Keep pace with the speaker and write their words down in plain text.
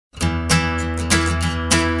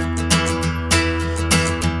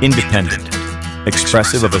Independent,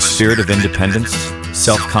 expressive of a spirit of independence,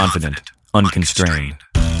 self-confident, unconstrained.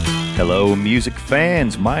 Hello, music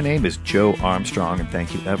fans. My name is Joe Armstrong, and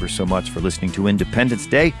thank you ever so much for listening to Independence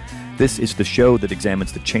Day. This is the show that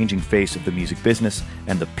examines the changing face of the music business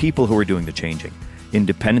and the people who are doing the changing.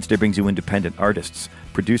 Independence Day brings you independent artists,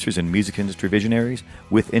 producers, and music industry visionaries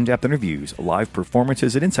with in-depth interviews, live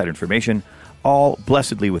performances, and inside information, all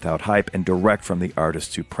blessedly without hype and direct from the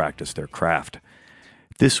artists who practice their craft.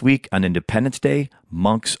 This week on Independence Day,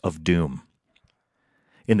 Monks of Doom.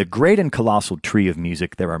 In the great and colossal tree of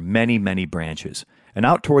music, there are many, many branches. And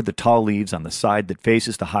out toward the tall leaves on the side that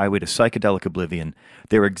faces the highway to psychedelic oblivion,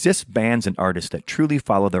 there exist bands and artists that truly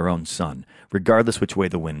follow their own sun, regardless which way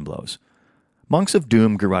the wind blows. Monks of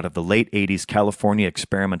Doom grew out of the late 80s California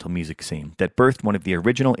experimental music scene that birthed one of the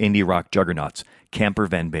original indie rock juggernauts, Camper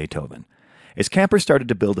Van Beethoven. As Camper started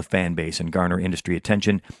to build a fan base and garner industry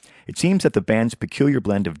attention, it seems that the band's peculiar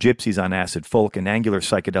blend of gypsies on acid folk and angular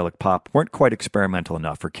psychedelic pop weren't quite experimental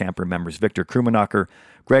enough for Camper members Victor Krummenacher,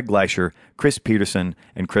 Greg Leischer, Chris Peterson,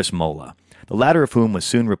 and Chris Mola, the latter of whom was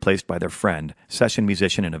soon replaced by their friend, session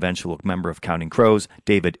musician and eventual member of Counting Crows,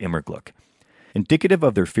 David Immergluck. Indicative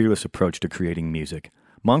of their fearless approach to creating music,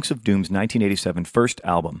 Monks of Doom's 1987 first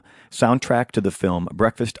album, soundtrack to the film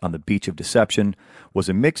Breakfast on the Beach of Deception, was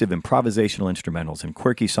a mix of improvisational instrumentals and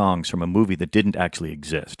quirky songs from a movie that didn't actually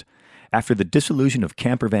exist. After the dissolution of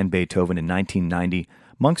Camper Van Beethoven in 1990,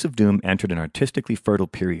 Monks of Doom entered an artistically fertile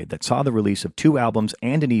period that saw the release of 2 albums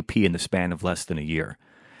and an EP in the span of less than a year.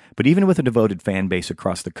 But even with a devoted fan base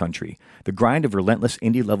across the country, the grind of relentless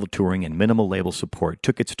indie-level touring and minimal label support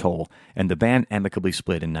took its toll, and the band amicably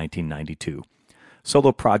split in 1992.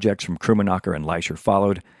 Solo projects from Krummenacher and Leischer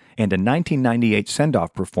followed, and a 1998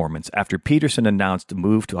 send-off performance after Peterson announced the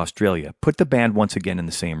move to Australia put the band once again in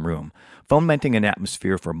the same room, fomenting an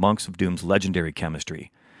atmosphere for Monks of Doom's legendary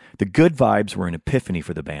chemistry. The good vibes were an epiphany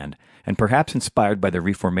for the band, and perhaps inspired by the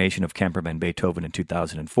reformation of Camper Van Beethoven in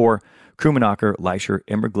 2004, Krummenacher, Leischer,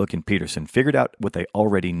 Immergluck, and Peterson figured out what they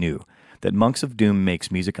already knew, that Monks of Doom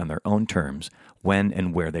makes music on their own terms, when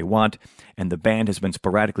and where they want, and the band has been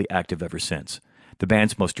sporadically active ever since. The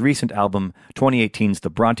band's most recent album, 2018's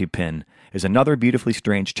The Bronte Pin, is another beautifully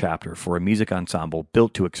strange chapter for a music ensemble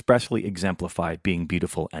built to expressly exemplify being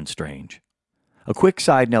beautiful and strange. A quick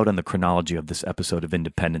side note on the chronology of this episode of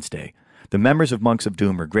Independence Day. The members of Monks of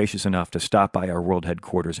Doom were gracious enough to stop by our world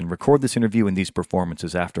headquarters and record this interview and these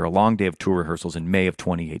performances after a long day of tour rehearsals in May of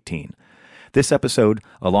 2018. This episode,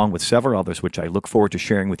 along with several others which I look forward to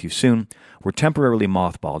sharing with you soon, were temporarily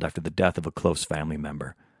mothballed after the death of a close family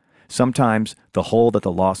member. Sometimes, the hole that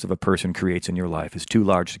the loss of a person creates in your life is too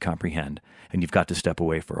large to comprehend, and you've got to step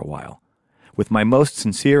away for a while. With my most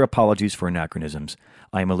sincere apologies for anachronisms,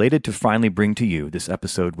 I am elated to finally bring to you this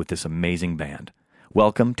episode with this amazing band.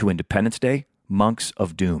 Welcome to Independence Day, Monks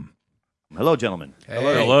of Doom. Hello, gentlemen. Hey.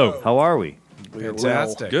 Hello. How are we?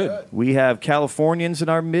 Fantastic. Good. We have Californians in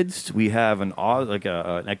our midst. We have an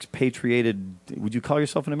expatriated. Would you call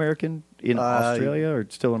yourself an American in Australia, or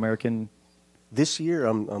still American? This year,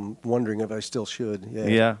 I'm wondering if I still should.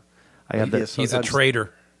 Yeah. I have that. Yes, He's a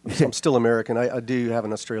traitor. I'm still American. I do have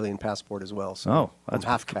an Australian passport as well. So that's I'm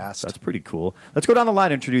half caste. That's pretty cool. Let's go down the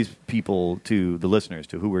line and introduce people to the listeners,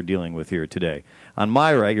 to who we're dealing with here today. On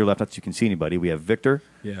my right, your left, not that you can see anybody, we have Victor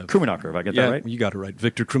Krummenacher. If I get that right? You got it right.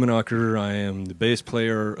 Victor Krummenacher. I am the bass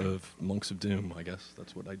player of Monks of Doom, I guess.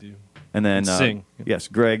 That's what I do. And then, sing. Yes,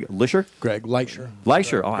 Greg Leischer. Greg Leischer.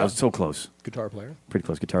 Leischer. Oh, I was so close. Guitar player. Pretty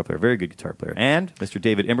close guitar player. Very good guitar player. And Mr.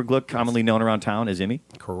 David Immergluck, commonly known around town as Immy.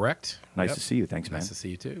 Correct. Nice to see you. Thanks, man. Nice to see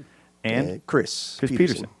you, too. And Chris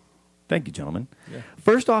Peterson. Thank you, gentlemen. Yeah.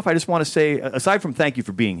 First off, I just want to say, aside from thank you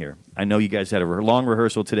for being here, I know you guys had a long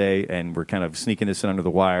rehearsal today, and we're kind of sneaking this in under the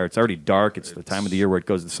wire. It's already dark. It's the time of the year where it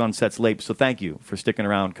goes, the sun sets late. So thank you for sticking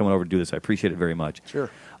around, coming over to do this. I appreciate it very much.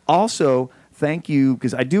 Sure. Also, thank you,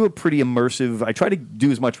 because I do a pretty immersive, I try to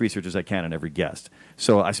do as much research as I can on every guest.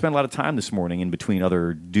 So I spent a lot of time this morning in between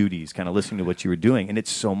other duties, kind of listening to what you were doing, and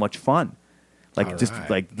it's so much fun.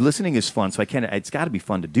 Like listening is fun, so it's got to be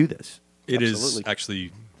fun to do this. It Absolutely. is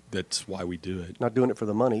actually, that's why we do it. Not doing it for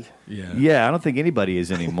the money. Yeah, I don't think anybody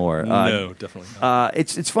is anymore. No, definitely not.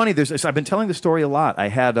 It's funny. I've been telling the story a lot. I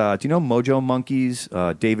had, do you know Mojo Monkeys?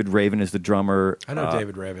 David Raven is the drummer. I know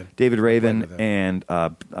David Raven. David Raven and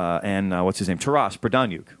what's his name? Taras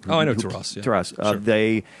Berdanyuk. I know Taras. Yeah. Taras. Sure.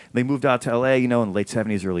 They moved out to L.A. In the late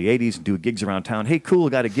 70s, early 80s, and do gigs around town. Hey, cool,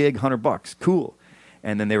 got a gig, $100. Cool.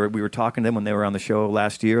 And then we were talking to them when they were on the show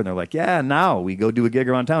last year, and they're like, "Yeah, now we go do a gig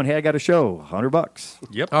around town. Hey, I got a show, $100."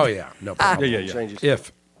 Yep. Oh yeah, no problem. Yeah. Changes.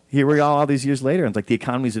 If here we are all these years later, and it's like the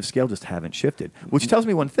economies of scale just haven't shifted. Which tells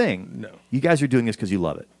me one thing. No. You guys are doing this because you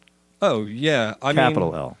love it. Oh, yeah.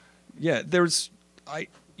 Capital L. Yeah,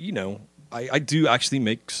 I do actually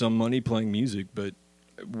make some money playing music, but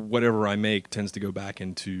whatever I make tends to go back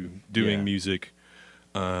into doing music.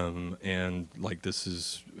 And like this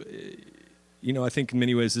is, I think in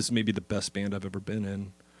many ways this may be the best band I've ever been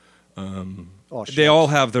in. They all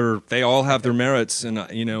have their merits, and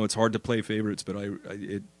it's hard to play favorites, but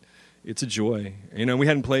it's a joy. We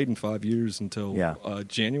hadn't played in 5 years until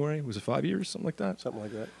January. Was it 5 years, something like that? Something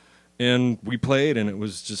like that. And we played, and it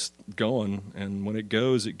was just going. And when it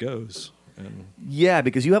goes, it goes. And yeah,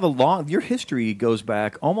 because you have your history goes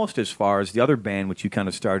back almost as far as the other band, which you kind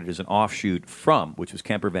of started as an offshoot from, which was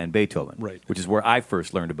Camper Van Beethoven, right? Which is where I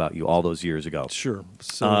first learned about you all those years ago. Sure.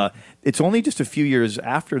 So it's only just a few years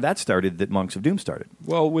after that started that Monks of Doom started.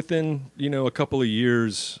 Well, within a couple of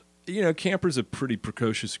years, Camper's a pretty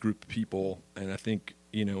precocious group of people, and I think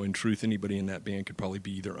in truth, anybody in that band could probably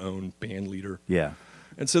be their own band leader. Yeah.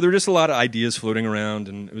 And so there were just a lot of ideas floating around,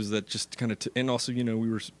 and it was that just kind of, and also, we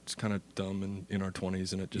were kind of dumb and in our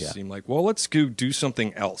 20s, and it just seemed like, well, let's go do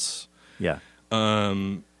something else. Yeah.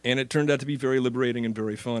 And it turned out to be very liberating and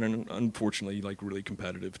very fun, and unfortunately, like really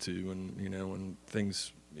competitive too, and and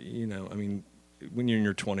things, I mean, when you're in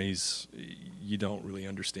your 20s, you don't really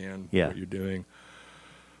understand what you're doing.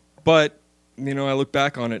 But I look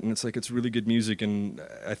back on it, and it's like it's really good music, and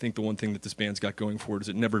I think the one thing that this band's got going for it is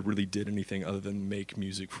it never really did anything other than make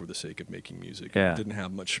music for the sake of making music. Yeah. It didn't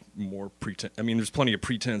have much more pretense. I mean, there's plenty of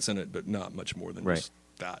pretense in it, but not much more than just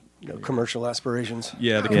that. Commercial aspirations.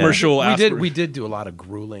 Yeah, the commercial We did do a lot of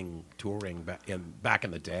grueling touring back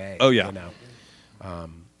in the day. Oh, yeah.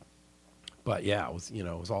 But yeah, it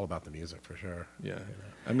was all about the music for sure. Yeah.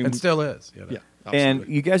 I mean, it still is. Yeah. Absolutely. And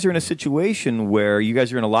you guys are in a situation where you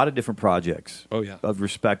guys are in a lot of different projects. Oh, yeah.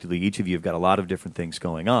 Respectively, each of you have got a lot of different things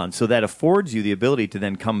going on. So that affords you the ability to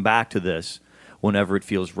then come back to this whenever it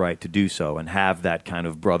feels right to do so and have that kind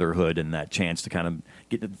of brotherhood and that chance to kind of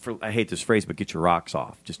get, I hate this phrase, but get your rocks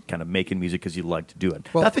off. Just kind of making music because you like to do it.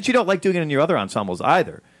 Well, not that you don't like doing it in your other ensembles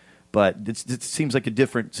either, but it seems like a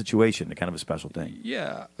different situation, a kind of a special thing.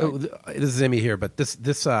 Yeah. This is Emmy here, but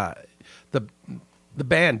the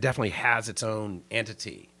band definitely has its own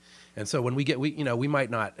entity, and so when we might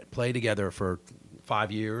not play together for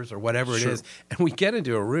 5 years or whatever it is, and we get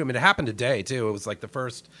into a room, and it happened today too. It was like the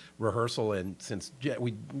first rehearsal, and since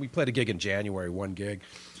we played a gig in January, one gig,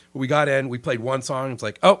 we got in, we played one song, it's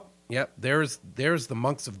like, oh, yep, there's the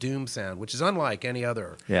Monks of Doom sound, which is unlike any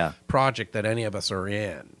other project that any of us are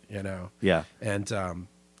in, Yeah. And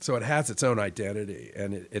so it has its own identity,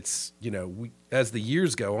 and it's as the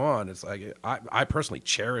years go on, it's like I personally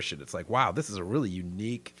cherish it. It's like, wow, this is a really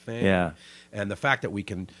unique thing. Yeah. And the fact that we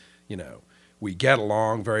can, we get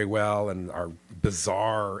along very well, and our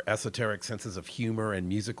bizarre esoteric senses of humor and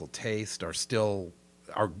musical taste are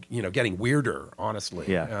getting weirder, honestly.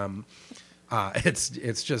 Yeah.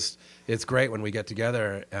 It's great when we get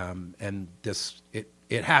together, and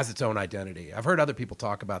it has its own identity. I've heard other people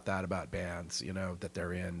talk about that about bands, that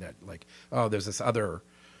they're in, that like, oh, there's this other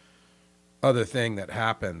thing that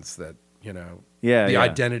happens that, the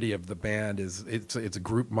identity of the band it's a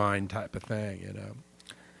group mind type of thing,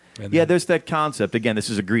 And yeah, there's that concept. Again, this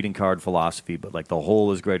is a greeting card philosophy, but like the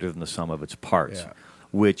whole is greater than the sum of its parts. Yeah.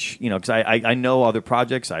 Which, because I know other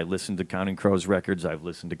projects. I listened to Counting Crows records. I've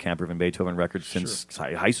listened to Camper Van Beethoven records since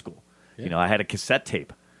high school. Yeah. I had a cassette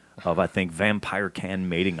tape of, I think, Vampire Can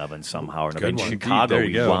Mating Oven somehow. Or in one. Chicago, There you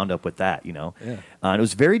we go. wound up with that, Yeah. And it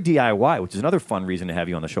was very DIY, which is another fun reason to have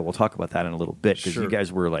you on the show. We'll talk about that in a little bit, because Sure. you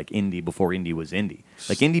guys were like indie before indie was indie.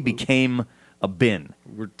 Like indie became a bin.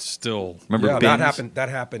 We're still... Remember yeah, bins? that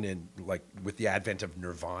happened in like with the advent of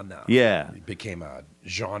Nirvana. Yeah. It became a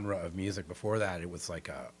genre of music. Before that, it was like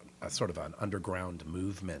a sort of an underground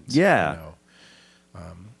movement. Yeah.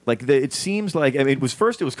 Like it seems like, it was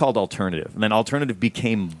called alternative, and then alternative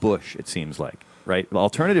became Bush. It seems like, right?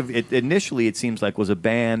 Alternative initially it seems like was a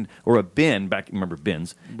band or a bin back. Remember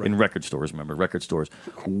bins in record stores? Remember record stores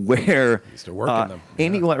where used to work in them.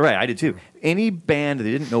 Right, I did too. Any band that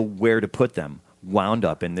didn't know where to put them wound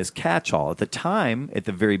up in this catch-all. At the time, at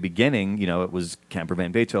the very beginning, it was Camper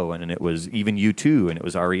Van Beethoven, and it was even U2, and it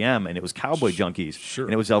was REM, and it was Cowboy Junkies,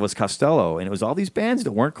 and it was Elvis Costello, and it was all these bands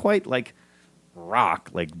that weren't quite like rock,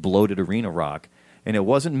 like bloated arena rock, and it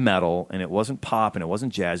wasn't metal, and it wasn't pop, and it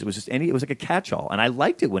wasn't jazz. It was just it was like a catch-all, and I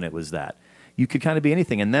liked it when it was that. You could kind of be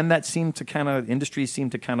anything, and then that seemed to industry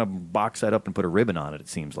seemed to kind of box that up and put a ribbon on it. It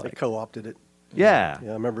seems like They co-opted it. Yeah.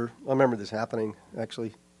 Yeah, I remember this happening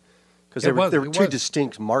actually. Because It was- there were it two was-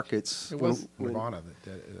 distinct markets. It was when- Nirvana.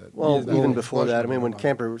 That Well, yeah, even it before was that, I mean, when Nirvana.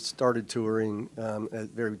 Camper started touring,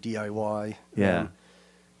 very DIY. Yeah.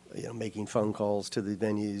 Making phone calls to the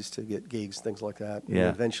venues to get gigs, things like that. And Yeah.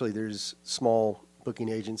 eventually, there's small booking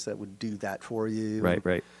agents that would do that for you. Right,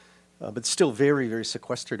 right. But still very, very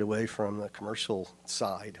sequestered away from the commercial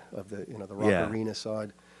side of the rock Yeah. arena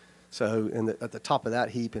side. So, at the top of that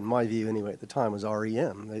heap, in my view, anyway, at the time, was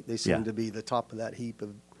REM. They seemed Yeah. to be the top of that heap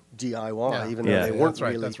of DIY, Yeah. even Yeah. though they weren't That's right.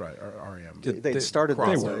 really. That's right. REM. They started that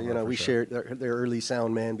crossover way. for We sure. shared their early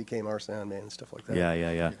sound man became our sound man and stuff like that. Yeah,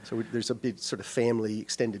 yeah, yeah. So there's a big sort of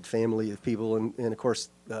extended family of people, and of course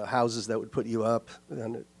houses that would put you up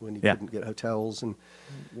when you Yeah. couldn't get hotels, and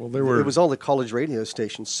Well, there were. it was all the college radio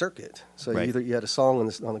station circuit. So Right. either you had a song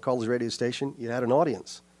on the college radio station, you had an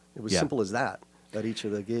audience. It was Yeah. simple as that at each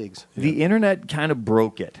of the gigs. The internet kind of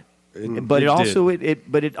broke it, but it it also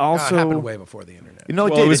but it No, also it happened way before the internet. You know,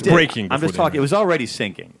 Well, it was it did. breaking I'm before just the talking. It internet. was already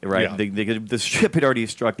sinking, right? Yeah. The ship had already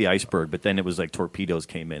struck the iceberg, but then it was like torpedoes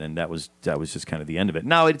came in, and that was just kind of the end of it.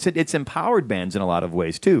 Now it's empowered bands in a lot of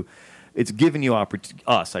ways too. It's given you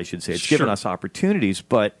us, I should say. It's given Sure. us opportunities,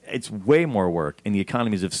 but it's way more work, and the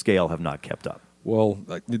economies of scale have not kept up. Well,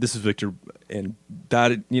 this is Victor, and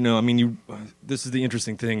that this is the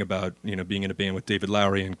interesting thing about being in a band with David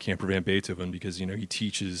Lowery and Camper Van Beethoven, because he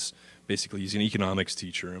teaches, basically he's an economics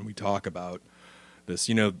teacher, and we talk about this.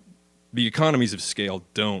 The economies of scale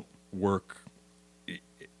don't work.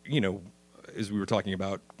 As we were talking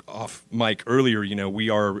about off mic earlier, we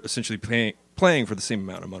are essentially playing for the same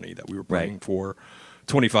amount of money that we were playing Right. for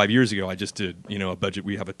 25 years ago. I just did a budget.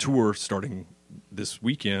 We have a tour starting this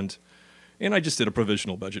weekend. And I just did a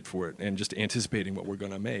provisional budget for it, and just anticipating what we're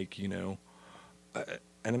going to make,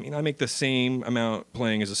 And I make the same amount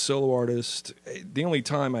playing as a solo artist. The only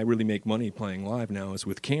time I really make money playing live now is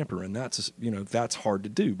with Camper, and that's hard to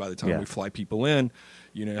do. By the time Yeah. we fly people in,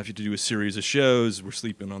 have to do a series of shows. We're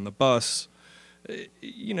sleeping on the bus.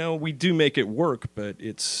 We do make it work, but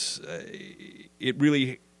it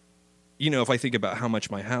really, if I think about how much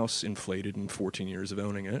my house inflated in 14 years of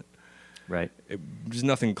owning it. Right. There's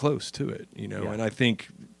nothing close to it, Yeah. And I think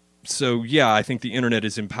so. Yeah, I think the internet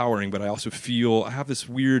is empowering, but I also feel I have this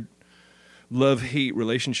weird love-hate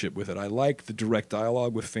relationship with it. I like the direct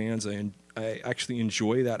dialogue with fans. I actually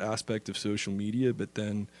enjoy that aspect of social media, but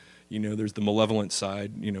then there's the malevolent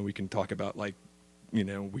side. We can talk about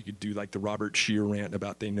we could do like the Robert Shear rant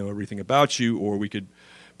about they know everything about you, or we could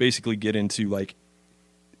basically get into like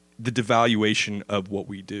the devaluation of what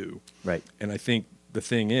we do. Right. And I think the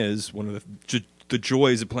thing is, one of the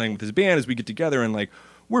joys of playing with this band is we get together and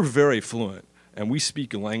we're very fluent, and we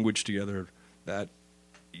speak a language together that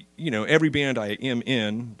every band I am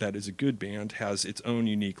in that is a good band has its own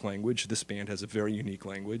unique language. This band has a very unique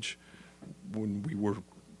language. When we were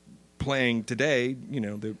playing today,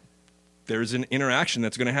 there's an interaction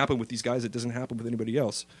that's going to happen with these guys that doesn't happen with anybody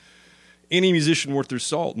else. Any musician worth their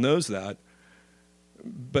salt knows that,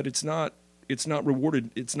 but it's not rewarded.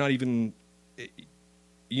 It's not even.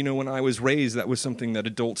 When I was raised, that was something that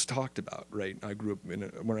adults talked about, right? I grew up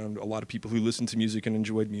around a lot of people who listened to music and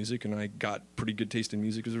enjoyed music, and I got pretty good taste in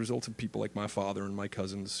music as a result of people like my father and my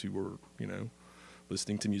cousins who were,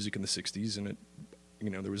 listening to music in the 60s, and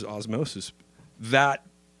there was osmosis. That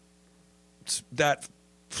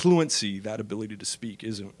fluency, that ability to speak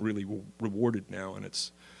isn't really rewarded now, and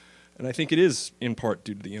I think it is in part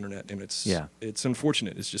due to the internet, and it's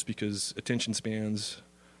unfortunate. It's just because attention spans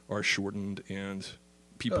are shortened and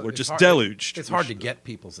people are It's just hard- deluged. It's hard to get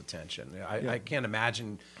people's attention. I can't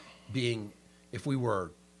imagine if we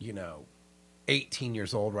were, 18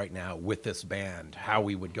 years old right now with this band, how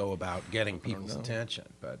we would go about getting people's attention.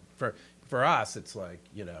 But for us, it's like,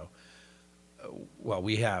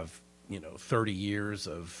 we have, 30 years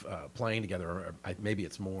of playing together. Or maybe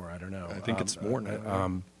it's more. I don't know. I think it's more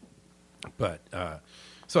now.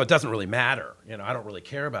 So it doesn't really matter. I don't really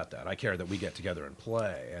care about that. I care that we get together and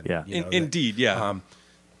play. And, Yeah. Indeed, yeah.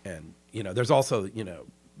 And there's also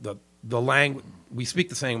the language. We speak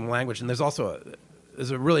the same language, and there's also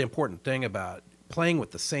a really important thing about playing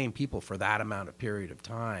with the same people for that amount of period of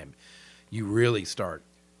time. You really start.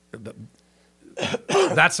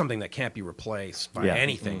 That's something that can't be replaced by Yeah.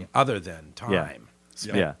 anything other than time. Yeah.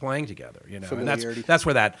 spent Yeah. playing together. You know, and Familiarity. that's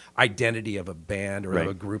where that identity of a band or Right.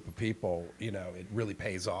 of a group of people, you know, it really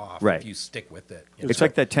pays off Right. if you stick with it. It's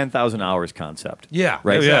like that 10,000 hours concept. Yeah,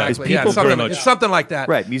 Right? exactly. It's Yeah, people it's something, very much- it's something like that.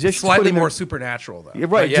 Right, musicians slightly putting their- more supernatural though. Yeah, right,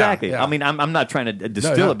 But yeah, exactly. yeah. I mean, I'm not trying to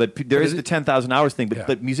distill yeah. it, but there But is the 10,000 hours thing, but, Yeah.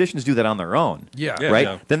 but musicians do that on their own. Yeah. Yeah, right?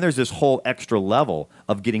 yeah. Then there's this whole extra level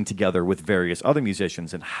of getting together with various other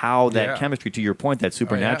musicians and how that Yeah. chemistry, to your point, that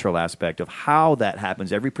supernatural aspect of how that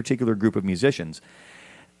happens. Every particular group of musicians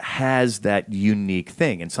has that unique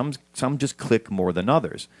thing, and some just click more than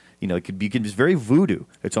others. You know, it's very voodoo.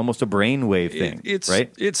 It's almost a brainwave thing, It's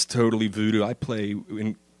right? It's totally voodoo. I play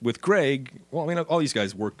with Greg. Well, I mean, all these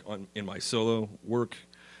guys work in my solo work,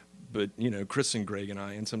 but you know, Chris and Greg and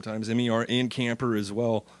I, and sometimes MER and Camper as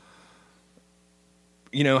well.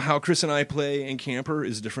 You know, how Chris and I play in Camper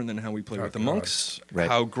is different than how we play with the God. Monks. Right.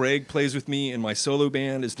 How Greg plays with me in my solo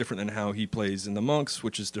band is different than how he plays in the Monks,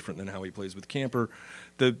 which is different than how he plays with Camper.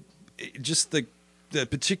 The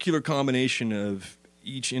particular combination of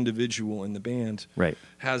each individual in the band Right.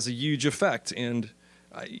 has a huge effect. And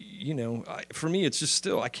for me, it's just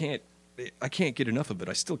still I can't get enough of it.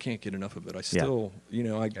 I still can't get enough of it. I still,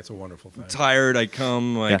 It's a wonderful thing. tired. I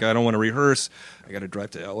come like Yeah. I don't want to reherse. I got to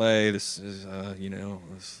drive to LA. This is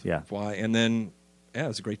Yeah. why. And then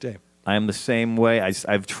it's a great day. I am the same way.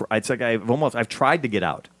 I've tried to get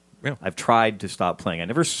out. Yeah. I've tried to stop playing. I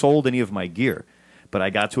never sold any of my gear, but I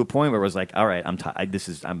got to a point where it was like, all right, I'm tired.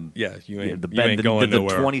 You ain't the going the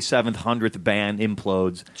nowhere. 2700th band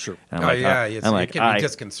implodes. Sure. And I'm It can be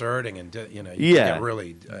disconcerting and you can get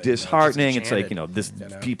really disheartening. It's like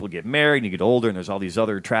disenchanted, people get married and you get older, and there's all these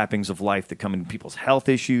other trappings of life that come in people's health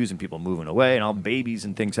issues and people moving away and all babies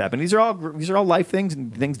and things happen. These are all life things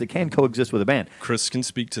and things that can coexist with a band, Chris can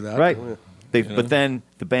speak to that. right? But then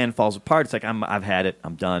the band falls apart. It's like I've had it.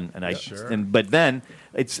 I'm done. But then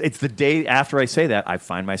it's the day after I say that I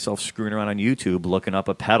find myself screwing around on YouTube looking up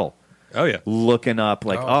a pedal, Oh yeah. looking up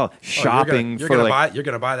shopping you're for gonna like. you're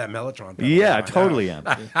gonna buy that Mellotron pedal. Yeah, I right now. totally am.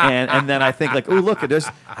 and then I think like, oh look,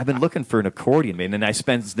 I've been looking for an accordion, man. And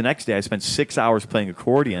the next day I spent 6 hours playing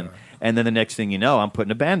accordion, and then the next thing you know, I'm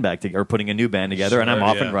putting a band back together, or putting a new band together, and I'm Sure,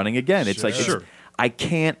 off yeah. and running again. It's like Sure. I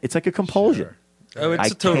can't. It's like a compulsion. Sure. Oh, it's I a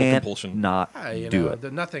total can't compulsion. not do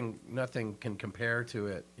it. Nothing can compare to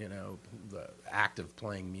it. You know, the act of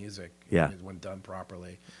playing music. Yeah. When done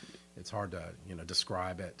properly, it's hard to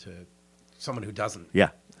describe it to someone who doesn't Yeah.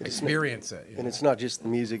 experience it. And it's not just the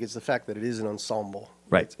music; it's the fact that it is an ensemble.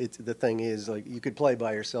 Right. It's the thing is like you could play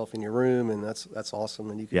by yourself in your room, and that's awesome,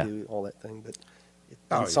 and you could Yeah. do all that thing. But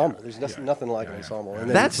Oh, yeah. ensemble, there's nothing, Yeah. nothing like Yeah, an yeah. ensemble. Yeah. And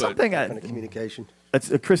then That's that something kind of communication.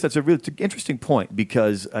 Chris, that's it's an interesting point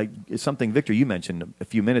because it's something, Victor, you mentioned a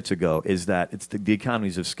few minutes ago, is that it's the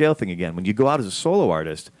economies of scale thing again. When you go out as a solo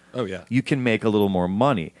artist, Oh, yeah. you can make a little more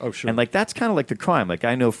money. Oh, sure. And like that's kind of like the crime. Like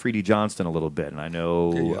I know Freddie Johnston a little bit, and I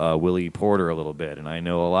know Yeah. Willie Porter a little bit, and I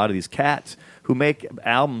know a lot of these cats who make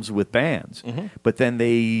albums with bands, but then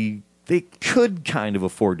they could kind of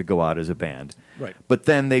afford to go out as a band, Right. But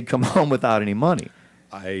then they'd come home without any money.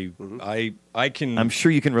 I can. I'm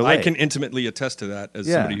sure you can relate. I can intimately attest to that as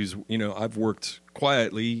Yeah. somebody who's I've worked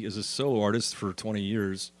quietly as a solo artist for 20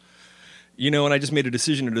 years. And I just made a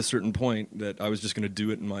decision at a certain point that I was just going to do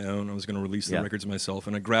it on my own. I was going to release the Yeah. records myself,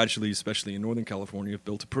 and I gradually, especially in Northern California, have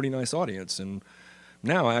built a pretty nice audience. And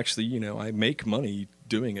now I actually, I make money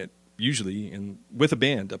doing it usually and with a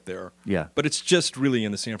band up there. Yeah. But it's just really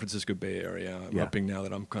in the San Francisco Bay Area. I'm Yeah. hoping now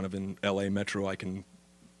that I'm kind of in LA Metro, I can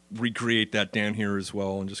recreate that down here as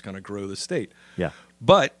well and just kind of grow the state. Yeah.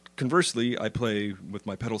 But conversely, I play with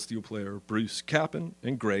my pedal steel player Bruce Kappen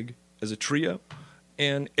and Greg as a trio,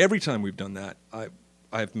 and every time we've done that,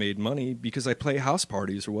 I've made money because I play house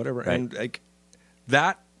parties or whatever, Right. and like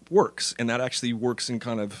that works, and that actually works in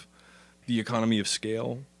kind of the economy of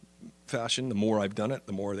scale fashion. The more I've done it,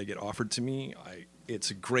 the more they get offered to me.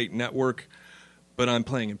 It's a great network. But I'm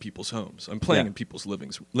playing in people's homes. I'm playing Yeah. in people's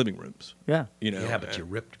living rooms. Yeah. Yeah, but you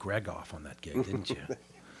ripped Greg off on that gig, didn't you?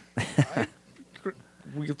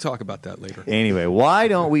 We'll talk about that later. Anyway, why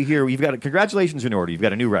don't we hear? You've got congratulations in order. You've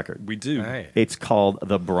got a new record. We do. Hey. It's called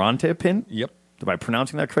the Bronte Pin. Yep. Am I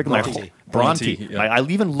pronouncing that correctly? Bronte. Bronte. Bronte, yeah. I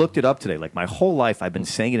even looked it up today. Like my whole life, I've been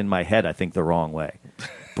saying it in my head. I think the wrong way.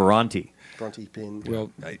 Bronte. Bronte Pin. Well,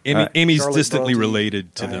 right. Amy's Charlotte distantly Bronte.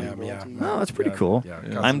 related to I them. am, yeah. Oh, that's pretty cool. Yeah,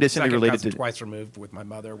 I'm distantly second related cousin to. twice removed with my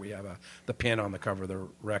mother. We have the pin on the cover of the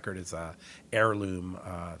record is a heirloom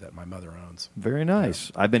that my mother owns. Very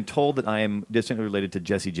nice. I've been told that I am distantly related to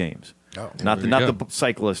Jesse James. Oh. Not There you not go. the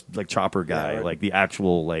cyclist like chopper guy, right. like the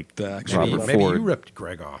actual The actual- Robert Maybe Ford. you ripped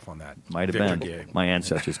Greg off on that. Might have Victor been. gig. My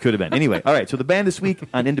ancestors could have been. Anyway, all right. So the band this week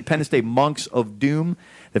on Independence Day, Monks of Doom.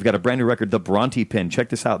 They've got a brand new record, The Bronte Pin. Check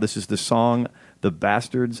this out. This is the song "The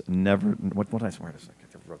Bastards Never." What I swear I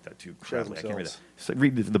wrote that too. Show I can't read it. themselves. So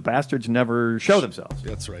read this. The Bastards Never Show Themselves.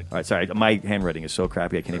 That's right. All right. Sorry, my handwriting is so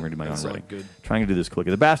crappy. I can't even read my own That's all writing. good. Trying to do this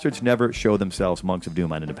quickly. The Bastards Never Show Themselves. Monks of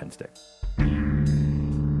Doom on Independence Day.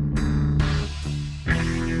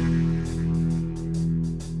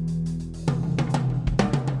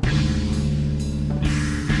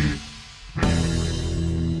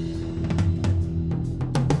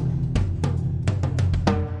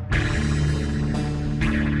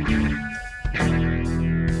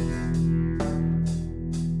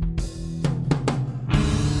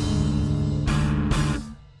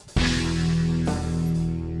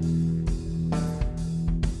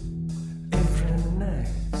 Every night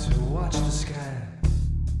to watch the sky,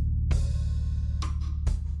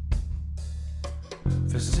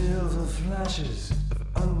 for silver flashes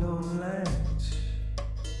of unknown light,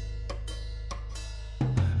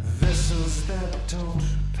 vessels that don't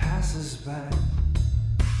pass us by,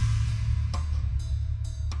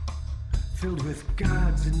 filled with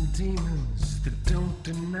gods and demons that don't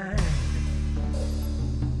deny.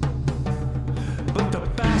 But the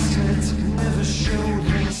bastards never show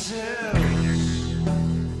themselves.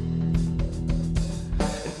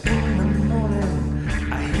 And in the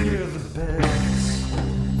morning, I hear the bells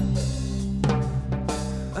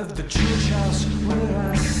of the church house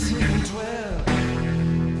where I sit and dwell,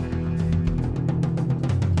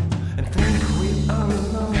 and think we are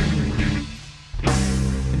alone.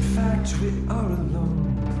 In fact, we are alone.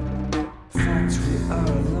 In fact, we are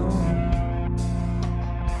alone.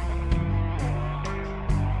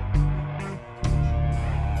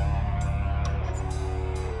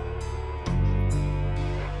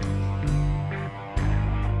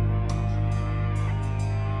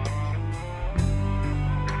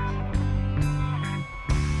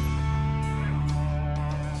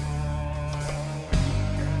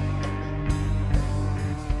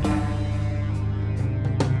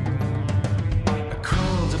 I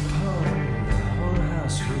crawled upon the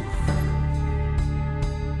whorehouse roof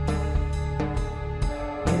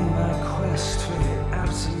in my quest for the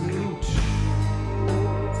absolute,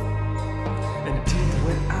 and did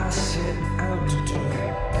what I set out to do.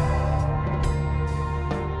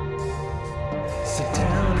 Sit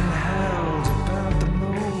down and howled about the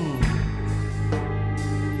moon,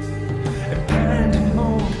 and pined and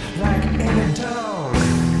moaned like any dog.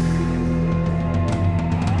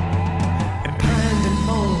 And pined and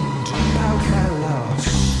moaned about my loss,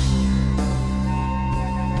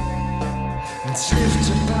 and sniffed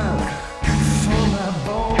about for my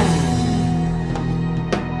bone.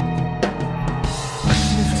 I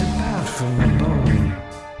sniffed about for my bone.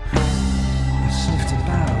 I sniffed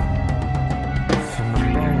about for my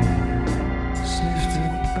bone. Sniffed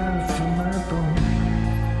about for my bone.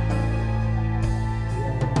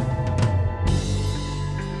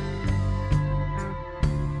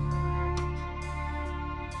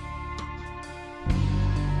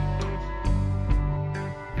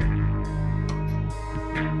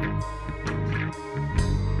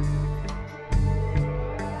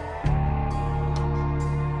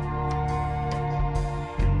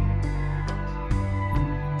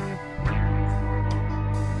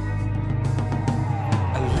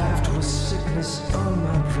 I laughed with sickness on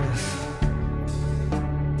my breath.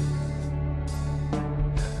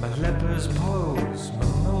 My leper's pose, my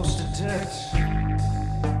most adept.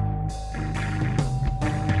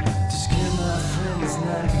 To scare my friends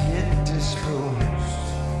not yet disposed.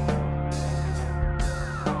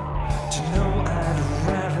 To know I'd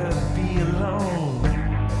rather be alone.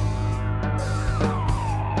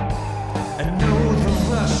 And know the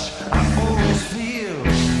rush I always feel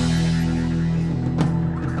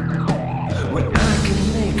when I can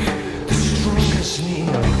make the strongest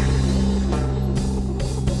kneel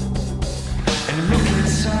and look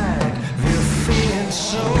inside their fleeing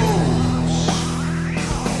souls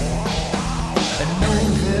and know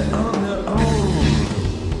they're on their own.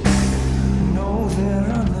 Know they're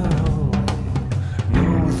on their own.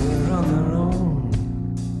 Know they're on their own.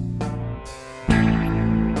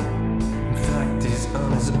 In fact, he's on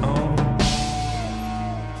his own.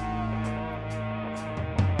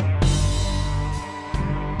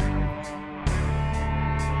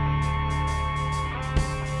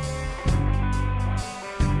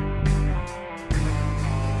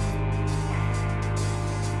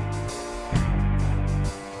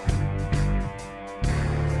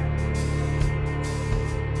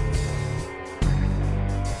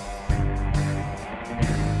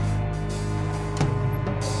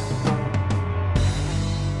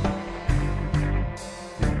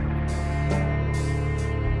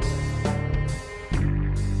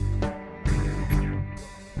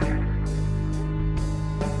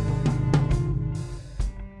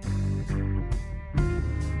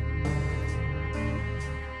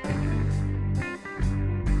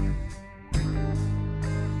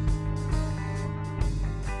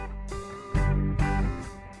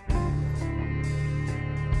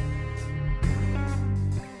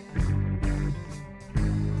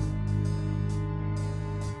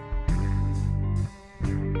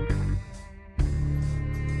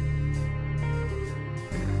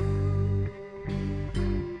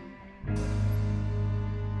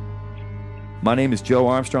 My name is Joe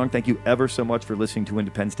Armstrong. Thank you ever so much for listening to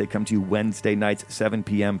Independence Day. Come to you Wednesday nights, 7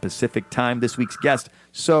 p.m. Pacific time. This week's guest,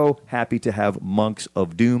 so happy to have Monks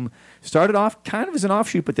of Doom. Started off kind of as an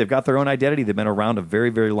offshoot, but they've got their own identity. They've been around a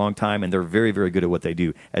very, very long time, and they're very, very good at what they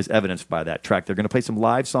do, as evidenced by that track. They're going to play some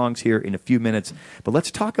live songs here in a few minutes, but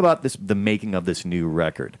let's talk about the making of this new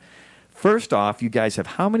record. First off, you guys have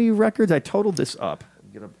how many records? I totaled this up.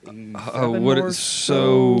 So I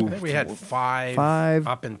think we had five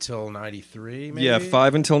up until 93, maybe? yeah,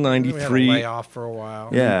 5 until We had a 93. layoff for a while.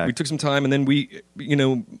 Yeah. We took some time, and then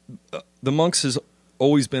the Monks has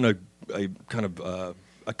always been a kind of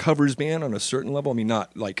a covers band on a certain level. I mean,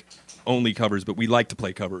 not like only covers, but we like to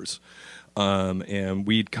play covers. And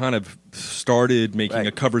we'd kind of started making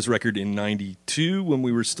a covers record in 92 when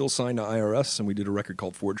we were still signed to IRS, and we did a record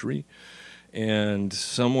called Forgery. And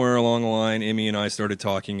somewhere along the line, Emmy and I started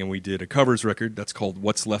talking, and we did a covers record that's called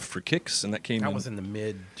What's Left for Kicks, and that came That was in the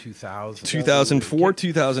mid-2000s. 2004,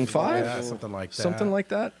 2005? Yeah, something like that. Something like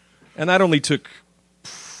that. And that only took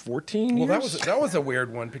 14 Well, years? that was a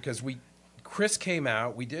weird one because Chris came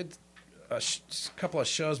out. We did a couple of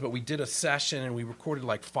shows, but we did a session and we recorded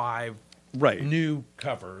like 5 Right. new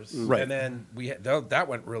covers. Right. And then that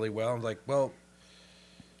went really well. I'm like, well,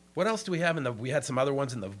 what else do we have we had some other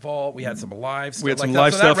ones in the vault. We had some live stuff. We had some like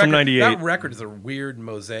live that. stuff from record, 98. That record is a weird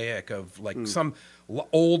mosaic of like some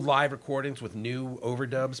old live recordings with new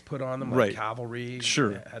overdubs put on them, like Right. Cavalry.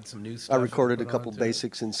 Sure. Had some new stuff. I recorded a put couple onto it.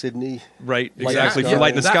 basics in Sydney. Right, Light exactly. in the For Sky. Light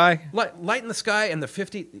in the Sky? Light in the Sky and the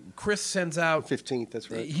 50. Chris sends out 15th,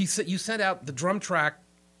 that's right. He said you sent out the drum track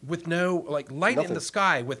with no Light in Nothing. the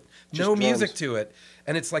Sky with Just no music drums. to it,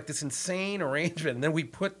 and it's like this insane arrangement. And then we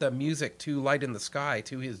put the music to Light in the Sky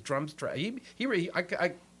to his drums track.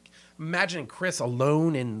 I imagining Chris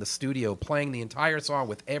alone in the studio playing the entire song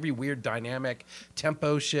with every weird dynamic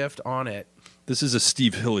tempo shift on it. This is a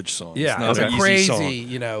Steve Hillage song. Yeah, it's not it's an a easy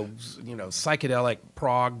crazy, song. psychedelic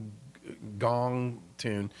prog gong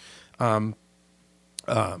tune. From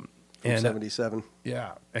 77.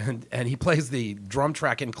 Yeah, and he plays the drum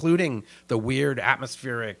track, including the weird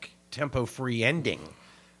atmospheric tempo-free ending.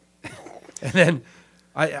 And then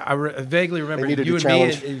I vaguely remember They needed you a and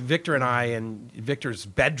challenge. me, and Victor and I, in Victor's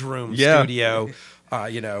bedroom Yeah. studio,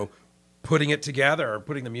 putting it together,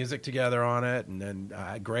 putting the music together on it, and then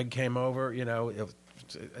Greg came over.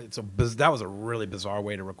 That was a really bizarre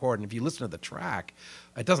way to record, and if you listen to the track,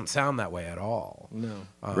 it doesn't sound that way at all. No.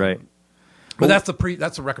 Right. But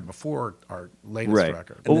that's a record before our latest Right.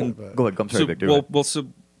 record. Oh, But- go ahead. I'm sorry, So, Victor. so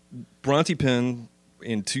Bronte Pen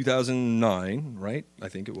in 2009, right? I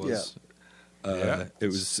think it was. Yeah. It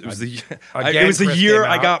was the Again, it was the Chris year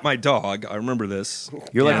came I out. got my dog. I remember this.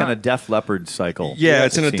 You're like Yeah. on a Def Leppard cycle. Yeah,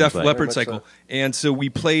 it's in it a seems Def like. Leppard much cycle. so. And so we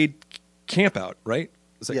played Camp Out, right?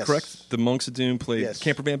 Is that Yes. correct? The Monks of Doom played Yes.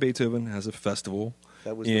 Camper Van Beethoven has a festival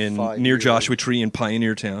That was the in 5 near year- Joshua Tree in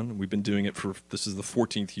Pioneer Town. We've been doing it this is the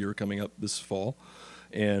 14th year coming up this fall.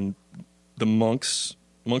 And the Monks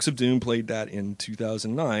of Doom played that in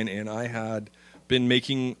 2009, and I had been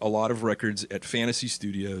making a lot of records at Fantasy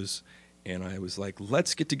Studios, and I was like,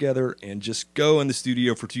 let's get together and just go in the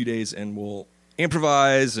studio for 2 days and we'll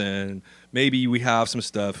improvise and maybe we have some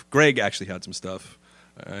stuff. Greg actually had some stuff,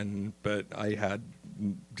 but I had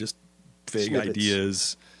just vague Snippets.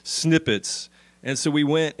 ideas, snippets. And so we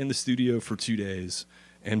went in the studio for 2 days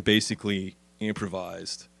and basically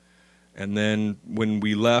improvised. And then when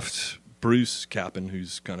we left, Bruce Kappen,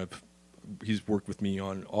 he's worked with me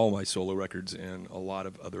on all my solo records and a lot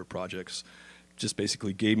of other projects, just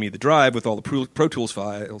basically gave me the drive with all the Pro Tools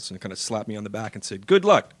files and kind of slapped me on the back and said, good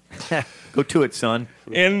luck. Go to it, son.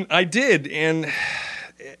 And I did. And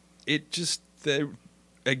it just,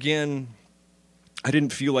 again, I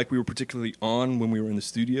didn't feel like we were particularly on when we were in the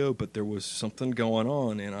studio, but there was something going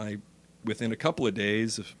on. And I, within a couple of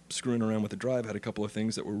days of screwing around with the drive, had a couple of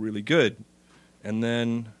things that were really good. And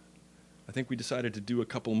then I think we decided to do a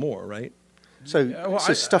couple more, right? So, well,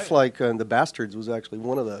 stuff like The Bastards was actually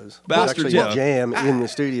one of those. It was Bastards, actually yeah. a jam in the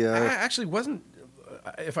studio. I actually wasn't,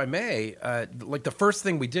 if I may, like the first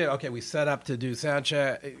thing we did. Okay, we set up to do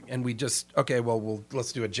soundcheck, and we just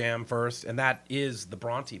let's do a jam first, and that is the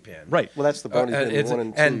Bronte Pin, Right. Well, that's the Bronte Pin it's-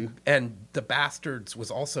 1 and 2. and the Bastards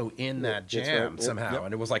was also in that that's jam right. Yep. somehow, Yep.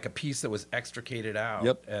 and it was like a piece that was extricated out.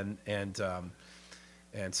 Yep.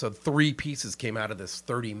 And so 3 pieces came out of this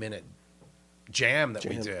 30-minute jam that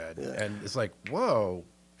we Jam, did, yeah. and it's like, whoa.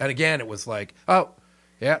 And again, it was like, oh,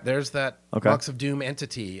 Yeah, there's that Okay. Monks of Doom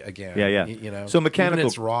entity again. Yeah. You know, So even mechanical-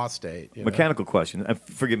 its raw state. You know? Mechanical question.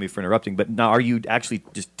 Forgive me for interrupting, but now are you actually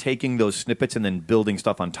just taking those snippets and then building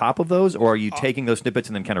stuff on top of those, or are you taking those snippets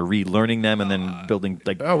and then kind of relearning them and then building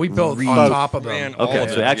like? Oh, we built re- on top of them. Man, all Okay,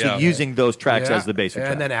 of so it, actually yeah. using those tracks Yeah, as the basic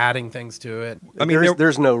track. and then adding things to it. I mean,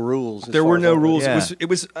 there's no rules. as there far were as no I know. rules. Yeah. It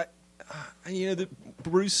was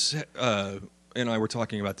Bruce and I were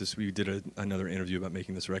talking about this. We did another interview about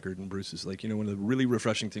making this record, and Bruce is like, one of the really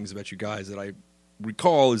refreshing things about you guys that I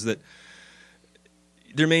recall is that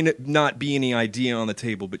there may not be any idea on the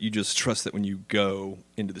table, but you just trust that when you go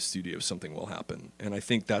into the studio, something will happen. And I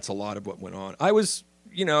think that's a lot of what went on. I was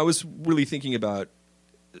really thinking about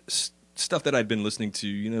stuff that I'd been listening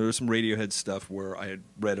to. There was some Radiohead stuff where I had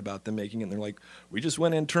read about them making it, and they're like, we just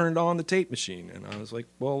went and turned on the tape machine. And I was like,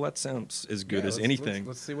 well, that sounds as good Yeah, as let's- anything.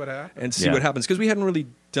 Let's see what happens. And see Yeah. what happens, because we hadn't really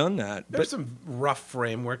done that. There's But some rough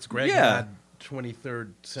frameworks. Greg Yeah. had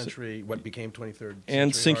 23rd century, what became 23rd century.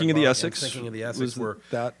 And Sinking of the hard rock, Essex and Sinking of the was Essex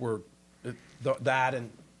that. were that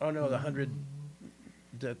and the 100.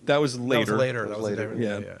 that was later. That was later. later.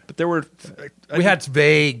 Yeah. But there were. We had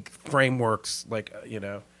vague frameworks, like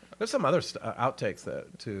There's some other outtakes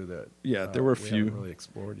that Yeah, there were a we few. haven't really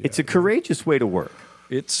explored yet. It's a courageous way to work,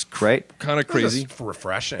 It's right? kind of It's crazy. just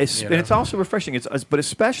refreshing. And it's also refreshing. But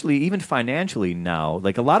especially even financially now,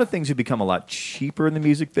 like a lot of things have become a lot cheaper in the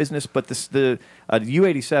music business. But the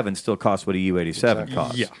U87 still costs what a U87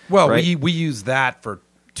 costs. Yeah. well, right? we use that for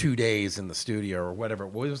 2 days in the studio or whatever.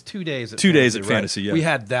 Well, it was 2 days. At 2 days at right? Fantasy, yeah. We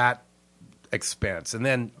had that expense, and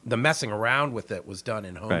then the messing around with it was done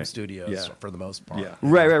in home Right. studios Yeah. for the most part. Yeah.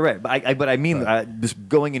 Right. But I mean, just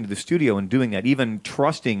going into the studio and doing that, even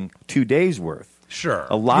trusting 2 days worth. Sure.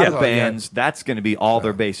 A lot Yeah. of bands, that's going to be all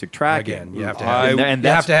their basic tracking. Again, you have to I- have, and you have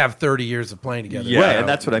that's to have 30 years of playing together. Yeah. right, and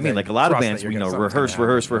that's what I mean. Then Like a lot of trust bands, that you're gonna- something's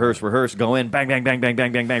rehearse, go in, bang, bang, bang, bang,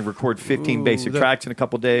 bang, bang, bang, record 15 basic the- tracks in a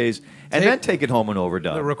couple days, and then take it home and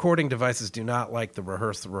overdub. The recording devices do not like the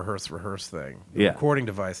rehearse thing. The Yeah. recording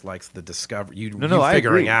device likes the discovery. You I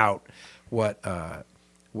figuring agree. out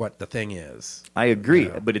what the thing is. I agree,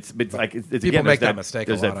 Yeah. but it's like it's People again, make there's that mistake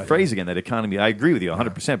a There's lot, that I phrase think. again, that economy. I agree with you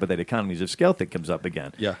 100%, but that economies of scale thing comes up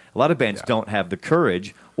again. Yeah. a lot of bands don't have the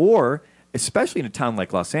courage, or especially in a town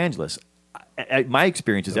like Los Angeles. My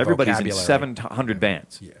experience is The everybody's in vocabulary. 700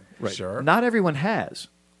 bands. Yeah, Right. Sure. Not everyone has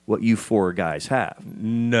what you four guys have.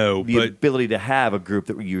 No, The but ability to have a group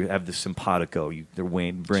that you have the simpatico, their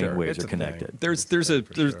brain Sure, waves it's are a thing. connected. there's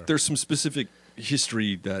sure. there's some specific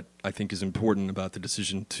history that I think is important about the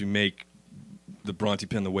decision to make the Bronte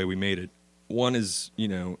Pen the way we made it. One is,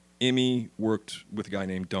 Emmy worked with a guy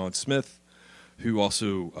named Don Smith, who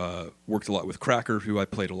also worked a lot with Cracker, who I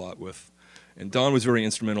played a lot with. And Don was very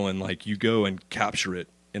instrumental in, like, you go and capture it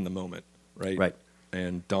in the moment, right? Right.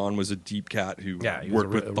 And Don was a deep cat who Yeah, he was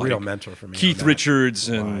worked a with real like, mentor for me on Keith that Richards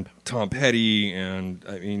and vibe. Tom Petty, and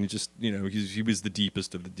I mean, just he was the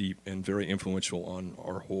deepest of the deep and very influential on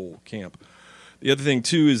our whole camp. The other thing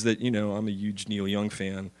too is that I'm a huge Neil Young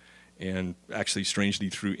fan, and actually, strangely,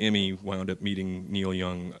 through Emmy, wound up meeting Neil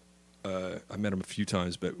Young. I met him a few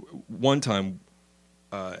times, but one time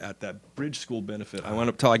at that Bridge School benefit, I wound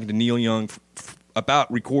up talking to Neil Young about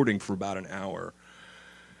recording for about an hour.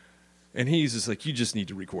 And he's just like, you just need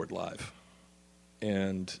to record live.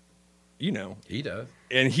 And, He does.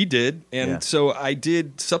 and he did. And Yeah. so I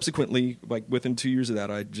did subsequently, like within 2 years of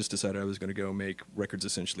that, I just decided I was going to go make records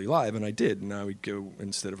essentially live. And I did. And I would go,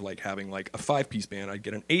 instead of like having like a 5-piece band, I'd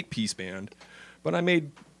get an 8-piece band. But I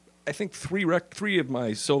made, I think, three of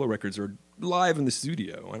my solo records are live in the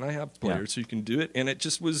studio. And I have players so you can do it. And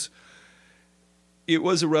it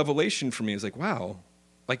was a revelation for me. It's like, wow.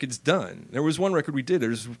 Like, it's done. There was one record we did.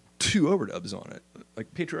 There's 2 overdubs on it.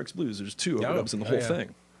 Like Patriarch's Blues, there's 2 overdubs in the whole yeah.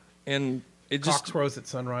 thing. And it just... Coxcrows at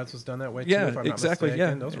Sunrise was done that way too. Yeah, if I'm exactly, Not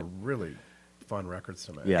yeah. mistaken. Those were really fun records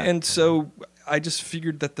to make. Yeah. And so I just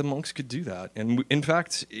figured that the Monks could do that. And in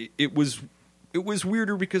fact, it was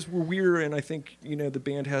weirder because we're weirder, and I think, the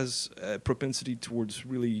band has a propensity towards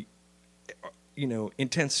really,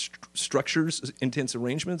 intense structures, intense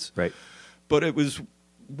arrangements. Right. But it was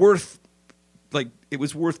worth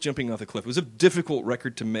jumping off the cliff. It was a difficult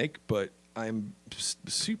record to make, but I'm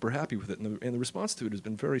super happy with it, and the response to it has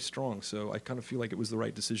been very strong. So I kind of feel like it was the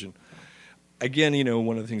right decision. Again,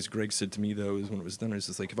 one of the things Greg said to me though is when it was done, is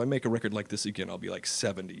just like, if I make a record like this again, I'll be like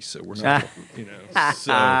 70. So we're not,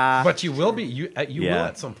 So But you will be. You will Yeah.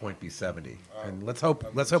 at some point be 70, and let's hope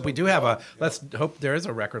we do have let's hope there is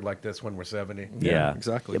a record like this when we're 70. Yeah,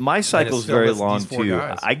 exactly. My cycle's still very these long four too.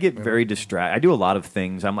 guys, I get very distracted. I do a lot of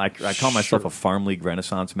things. I'm like, I call myself a farm league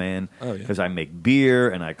renaissance man Oh, yeah. because I make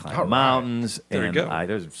beer and I climb All right. mountains. There you and go.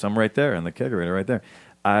 there's some right there in the kegerator right there.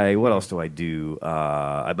 What else do I do?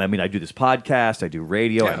 I mean, I do this podcast. I do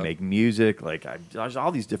radio. I Yeah. make music. Like, there's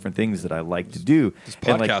all these different things that I like to do. This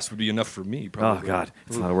And, like, podcast would be enough for me, oh probably. God,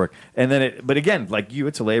 it's a lot of work. And then but again, like you,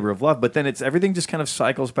 it's a labor of love. But then everything just kind of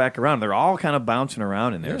cycles back around. They're all kind of bouncing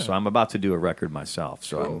around in there. Yeah. So I'm about to do a record myself.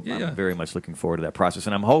 So Cool. I'm Yeah. very much looking forward to that process.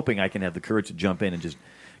 And I'm hoping I can have the courage to jump in and just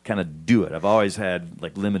kind of do it. I've always had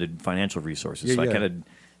like limited financial resources, Yeah, so I yeah. kind of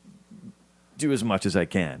do as much as I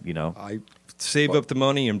can. I save up the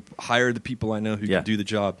money and hire the people I know who Yeah. can do the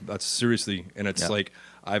job. That's seriously, and it's Yeah. like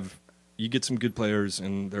you get some good players,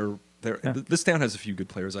 and they're Yeah. this town has a few good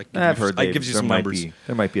players. I've heard I give you some numbers.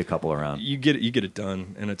 There might be a couple around. You get it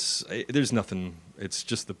done, and there's nothing. It's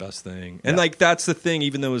just the best thing, and Yeah. like that's the thing.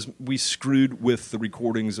 Even though we screwed with the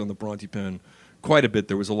recordings on the Bronte Pen quite a bit,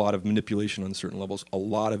 there was a lot of manipulation on certain levels. A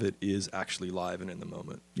lot of it is actually live and in the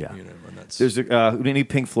moment. Yeah. And that's There's any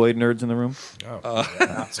Pink Floyd nerds in the room? Oh, yeah,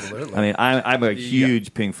 absolutely. I mean, I'm a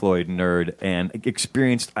huge Pink Floyd nerd and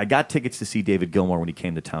experienced. I got tickets to see David Gilmour when he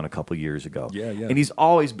came to town a couple years ago. Yeah, yeah. And he's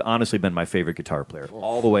always honestly been my favorite guitar player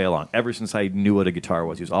all the way along. Ever since I knew what a guitar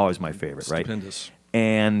was, he was always my favorite. Right. Stupendous.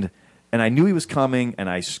 And I knew he was coming, and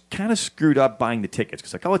I kind of screwed up buying the tickets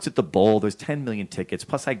because it's at the Bowl. There's 10 million tickets.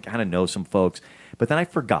 Plus, I kind of know some folks, but then I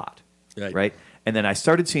forgot. Right. Right. And then I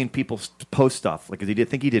started seeing people post stuff like he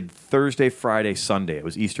did Thursday, Friday, Sunday. It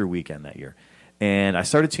was Easter weekend that year, and I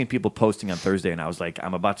started seeing people posting on Thursday, and I was like,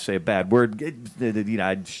 I'm about to say a bad word.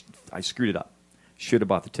 I screwed it up. Should have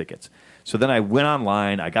bought the tickets. So then I went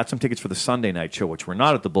online. I got some tickets for the Sunday night show, which were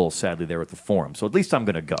not at the Bowl. Sadly, they were at the Forum. So at least I'm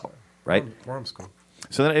going to go. Right. Forum's cool.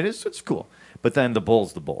 So then it's cool. But then the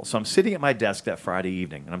Bull's the Bull. So I'm sitting at my desk that Friday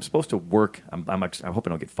evening, and I'm supposed to work. I'm hoping I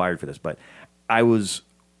don't get fired for this, but I was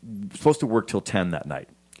supposed to work till 10 that night.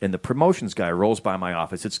 And the promotions guy rolls by my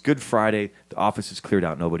office. It's Good Friday. The office is cleared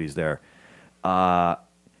out. Nobody's there.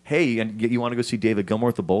 Hey, and you want to go see David Gilmour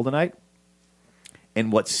at the Bull tonight?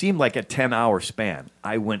 And what seemed like a 10-hour span,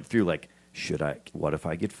 I went through like, what if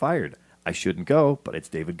I get fired? I shouldn't go, but it's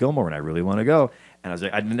David Gilmour, and I really want to go. And I was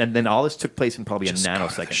like, and then all this took place in probably Just a go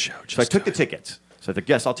to the nanosecond. show, So I just took do the tickets. So I thought,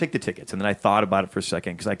 yes, I'll take the tickets. And then I thought about it for a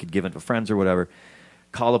second because I could give it to friends or whatever.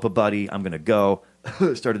 Call up a buddy. I'm going to go.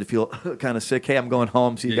 Started to feel kind of sick. Hey, I'm going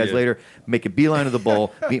home. See you guys Yeah. later. Make a beeline to the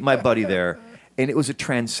Bowl. Meet my buddy there. And it was a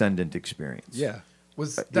transcendent experience. Yeah.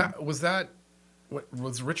 Was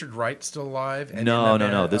Richard Wright still alive? And No, in the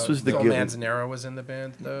no, no. band? This was the Phil Gil- Manzanero was in the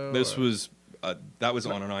band though. This or- was that was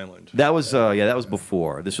on an island. That was that was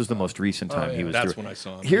before. This was the most recent time yeah. he was. That's through. when I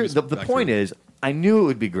saw him. He Here, was the back point there. is, I knew it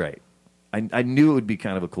would be great. I knew it would be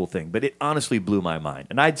kind of a cool thing, but it honestly blew my mind.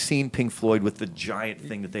 And I'd seen Pink Floyd with the giant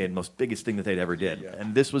thing that they had, biggest thing that they'd ever did,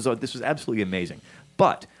 and this was absolutely amazing.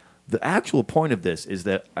 But the actual point of this is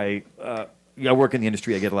that I work in the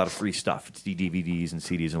industry. I get a lot of free stuff, DVDs and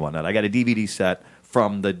CDs and whatnot. I got a DVD set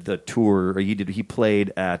from the tour he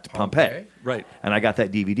played at Pompeii. Right. And I got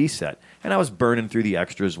that DVD set. And I was burning through the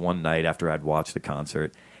extras one night after I'd watched the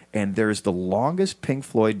concert. And there's the longest Pink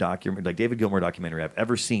Floyd documentary, like David Gilmour documentary I've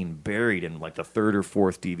ever seen, buried in like the third or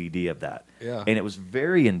fourth DVD of that. Yeah. And it was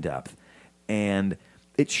very in depth. And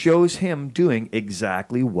it shows him doing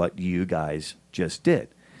exactly what you guys just did.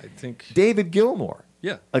 I think. David Gilmour.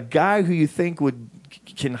 Yeah. A guy who you think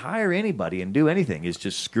can hire anybody and do anything is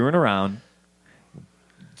just screwing around,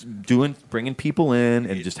 bringing people in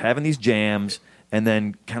and just having these jams and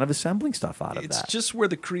then kind of assembling stuff out of It's that. just where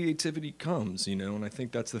the creativity comes, and I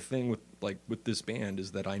think that's the thing with this band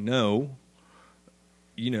is that I know,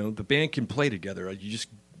 the band can play together. You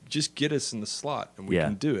just get us in the slot and we Yeah.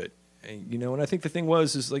 can do it. And I think the thing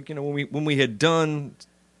is when we had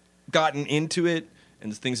gotten into it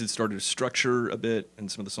and things had started to structure a bit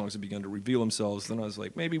and some of the songs had begun to reveal themselves, then I was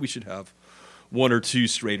like, maybe we should have one or two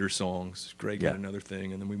straighter songs. Greg Yeah. had another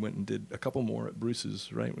thing, and then we went and did a couple more at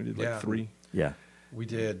Bruce's, right? We did like Yeah. 3. yeah. We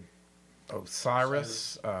did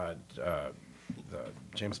Osiris, the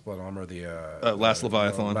James Blood Armor, the Last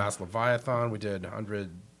Leviathan. Last Leviathan. We did 100,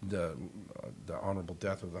 the Honorable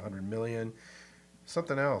Death of the 100 Million.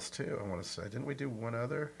 Something else too. I want to say, didn't we do one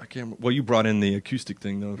other? I can't. Well, you brought in the acoustic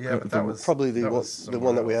thing though. Yeah, but that was Probably the that one, was the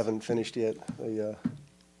one that we somewhere else. haven't finished yet.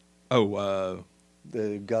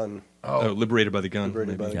 The gun. Liberated by the Gun.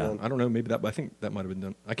 Liberated by maybe. the Yeah. Gun. I don't know. Maybe I think that might have been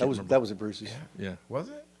done. I can't remember. That was at Bruce's. Yeah, Was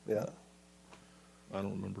it? Yeah. I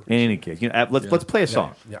don't remember. In any case, let's play a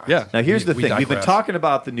song. Yeah. Now here's We the thing: we've been digress. talking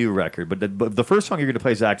about the new record, but the first song you're going to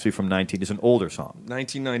play is actually from it's an older song,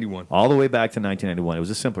 1991. all the way back to 1991. It was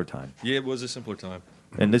a simpler time, Yeah, it was a simpler time.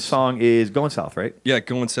 and this song is "Going South," right? Yeah,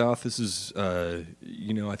 Going South. This is, I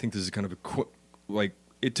think this is kind of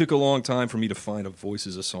it took a long time for me to find a voice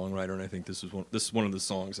as a songwriter, and I think this is one of the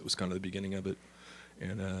songs that was kind of the beginning of it,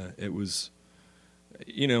 and it was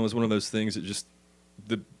you know, it was one of those things that just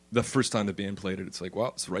the first time the band played it, it's like, wow,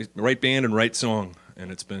 it's the right band and right song,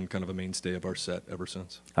 and it's been kind of a mainstay of our set ever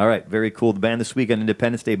since. All right, very cool. The band this week on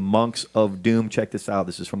Independence Day, Monks of Doom. Check this out.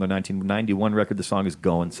 This is from their 1991 record. The song is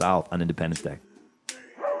Going South on Independence Day.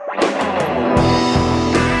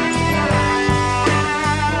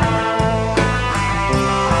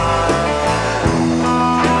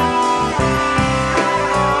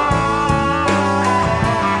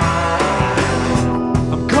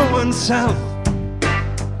 I'm going south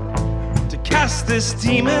to cast this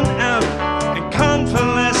demon out and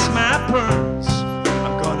convalesce my burns.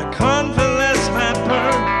 I'm gonna convalesce my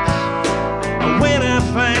burns. And when I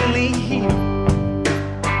finally heal,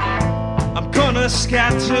 I'm gonna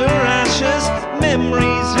scatter ashes,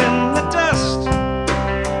 memories in the dust,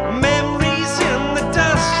 memories in the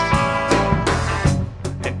dust.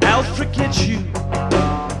 And I'll forget you,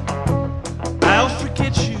 I'll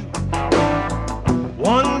forget you.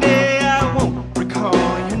 One day I won't recall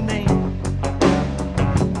your name.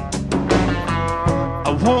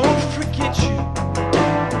 I won't forget you.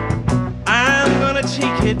 I'm gonna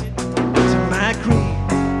take it to my grave.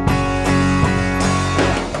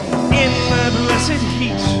 In my blessed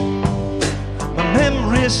heat, my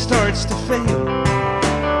memory starts to fail.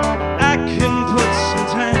 I can put some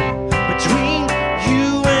time between you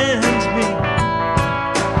and me.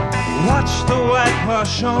 Watch the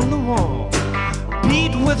whitewash on the wall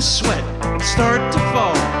bead with sweat and start to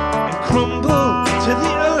fall and crumble to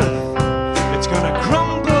the earth. It's gonna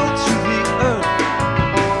crumble to the earth.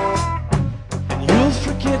 And you'll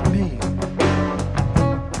forget me.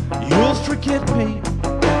 You'll forget me.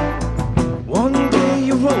 One day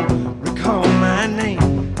you won't recall my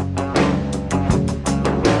name.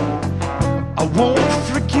 I won't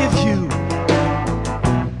forgive you.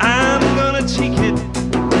 I'm gonna take it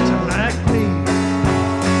to my grave.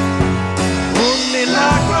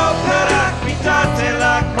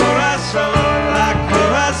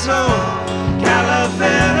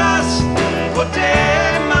 Calaveras,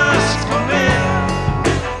 podemos comer.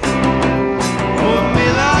 Un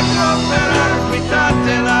milagro para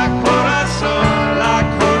quitarte la corazón.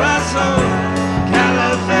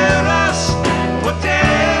 Calaveras,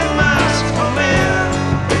 podemos comer.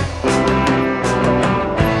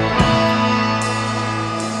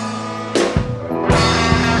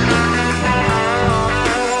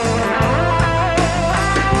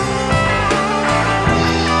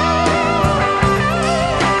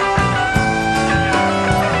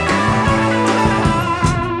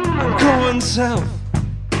 South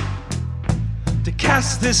to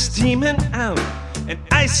cast this demon out and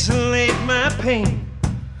isolate my pain.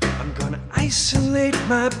 I'm gonna isolate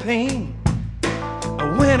my pain.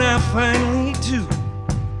 And when I finally do,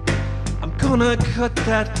 I'm gonna cut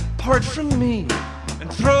that part from me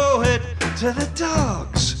and throw it to the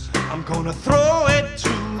dogs. I'm gonna throw it to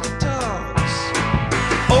the dogs.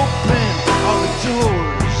 Open all the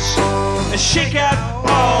doors and shake out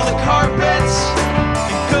all the carpets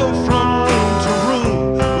and go from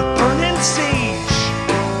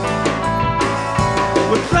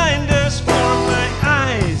with blinders for my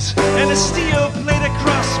eyes and a steel plate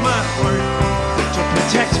across my heart to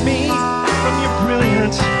protect me from your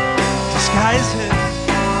brilliant disguises.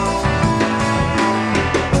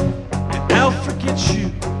 And I'll forget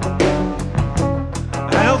you.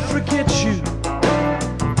 I'll forget you.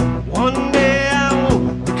 One day I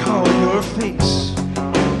won't recall your face.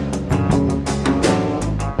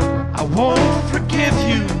 I won't forgive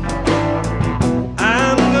you.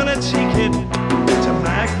 I'm gonna take it to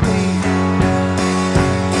my grave.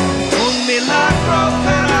 Un milagro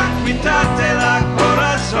para quitarte la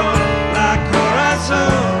corazón.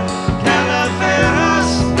 Calaveras,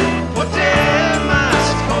 podemos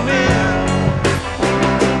comer.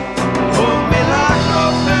 Un milagro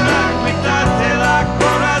para quitarte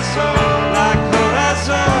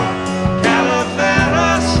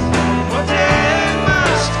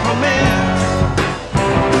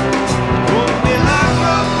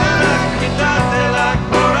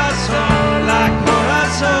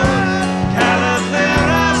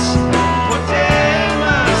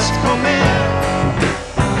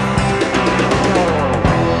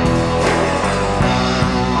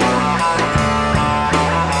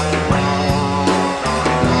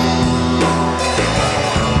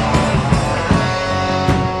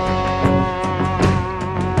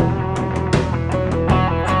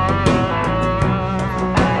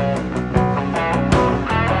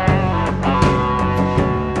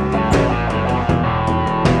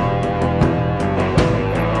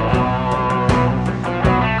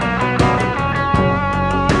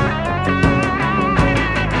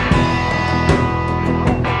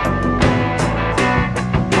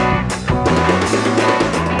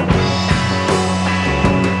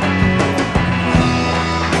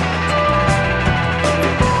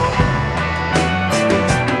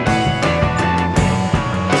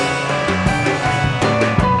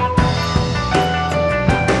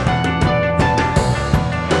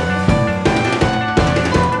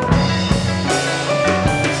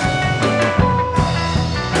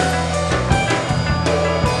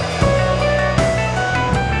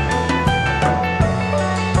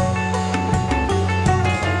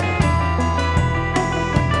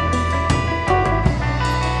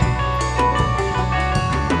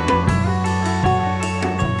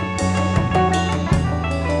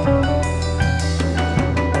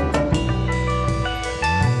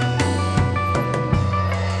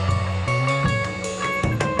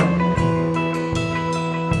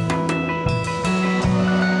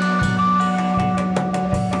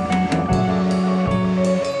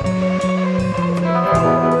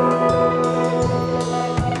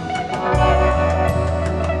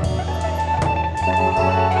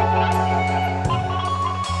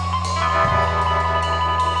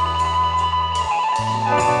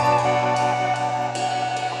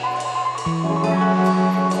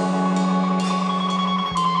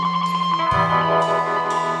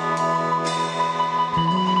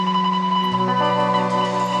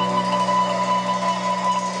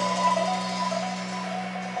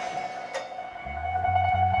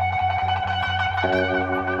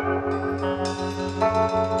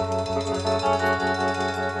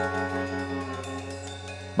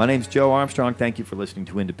My name's Joe Armstrong. Thank you for listening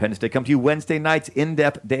to Independence Day. Come to you Wednesday nights,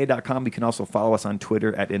 indepthday.com. You can also follow us on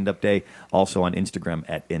Twitter at indepthday, also on Instagram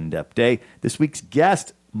at indepthday. This week's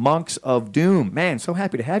guest, Monks of Doom. Man, so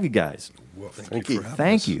happy to have you guys. Well, Thank you.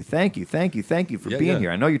 Thank you for Yeah, being yeah. here.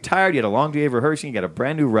 I know you're tired. You had a long day of rehearsing. You got a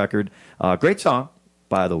brand new record. Great song,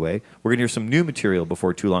 by the way. We're going to hear some new material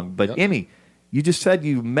before too long. But, Yep. Emmy, you just said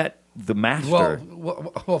you met the master.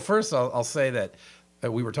 Well, first I'll say that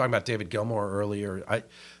we were talking about David Gilmour earlier.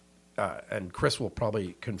 And Chris will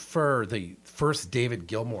probably confer the first David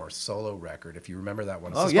Gilmour solo record, if you remember that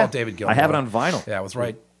one. It's just called David Gilmour. I have it on vinyl. Yeah, it was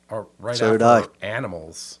right So did after I.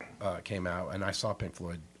 Animals came out, and I saw Pink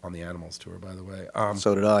Floyd on the Animals tour, by the way.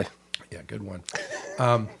 So did I. Yeah, good one.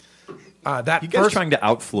 That You guys first, trying to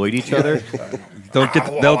out-Floyd each other? Don't get.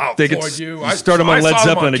 I'll They get. Floyd you. You start them on Led saw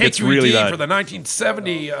Zeppelin, it gets K3D really bad. for the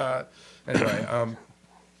 1970. Anyway,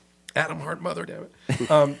 Adam Hart, mother, damn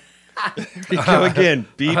it. Go again.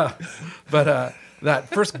 Beep. But that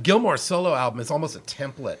first Gilmour solo album is almost a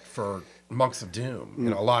template for Monks of Doom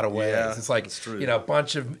in a lot of ways. Yeah, it's like that's true. a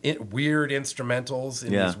bunch of weird instrumentals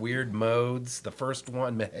in Yeah. these weird modes. The first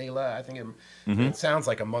one, Mihaela, I think it sounds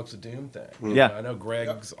like a Monks of Doom thing. Yeah. I know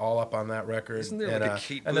Greg's all up on that record. Isn't there and, like a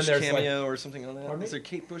Kate and Bush then there's cameo or something on that? Pardon me? Is there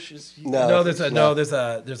Kate Bush's? No. there's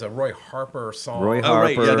a Roy Harper song. Roy Oh,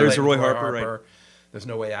 right. Harper. Yeah, there's a Roy Roy Harper, right. There's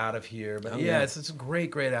No Way Out of Here, but Oh, yeah, yeah. it's a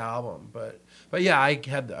great album. But yeah, I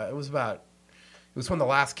had it was when the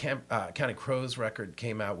last Counting Crows record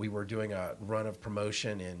came out. We were doing a run of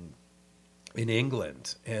promotion in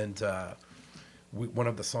England, and one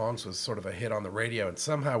of the songs was sort of a hit on the radio, and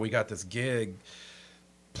somehow we got this gig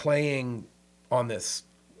playing on this.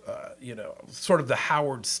 Sort of the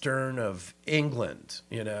Howard Stern of England.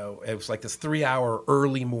 It was like this 3-hour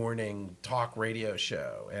early morning talk radio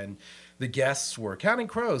show, and the guests were Counting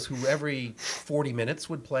Crows, who every 40 minutes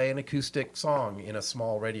would play an acoustic song in a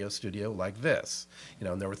small radio studio like this.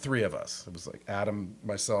 And there were 3 of us. It was like Adam,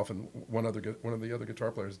 myself, and one of the other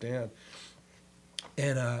guitar players, Dan.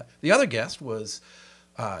 And the other guest was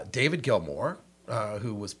David Gilmour,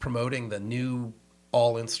 who was promoting the new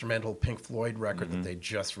all-instrumental Pink Floyd record that they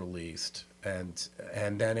just released. And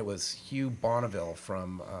then it was Hugh Bonneville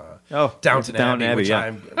from Downton Downton Abbey, Abbey, which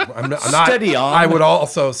yeah. I'm not. Steady on. I would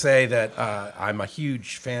also say that I'm a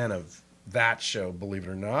huge fan of that show, believe it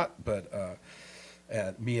or not. But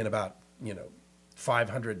me and about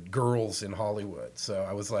 500 girls in Hollywood. So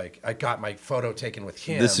I was like, I got my photo taken with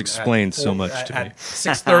him. This explains so much to me. At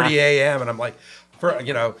 6:30 a.m. and I'm like,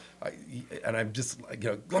 and I'm just like,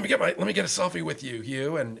 let me get a selfie with you,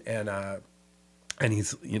 Hugh, and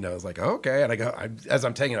he's, I was like, okay. And I go, as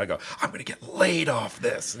I'm taking it, I go, I'm going to get laid off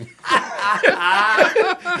this. And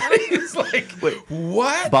he's like, Wait,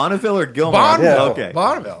 what? Bonneville or Gilmour? Bonneville. Okay.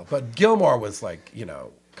 Bonneville. But Gilmour was like,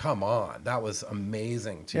 come on. That was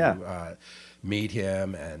amazing to meet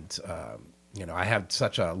him. And, I had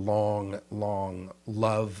such a long, long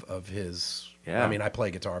love of his. Yeah. I mean, I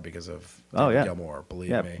play guitar because of yeah. Gilmour,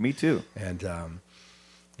 believe Yeah, me. me too. And,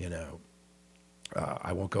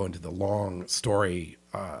 I won't go into the long story.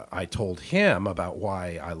 I told him about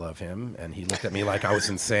why I love him, and he looked at me like I was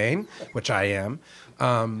insane, which I am.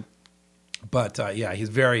 But he's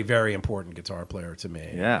very, very important guitar player to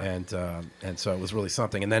me. Yeah. And so it was really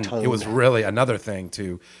something. And then it was really another thing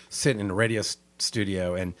to sit in a radio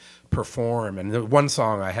studio and perform. And the one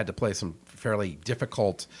song I had to play some fairly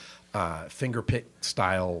difficult fingerpick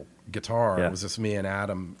style guitar. Yeah. It was just me and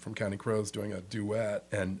Adam from Counting Crows doing a duet,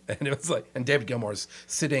 and it was like, and David Gilmour's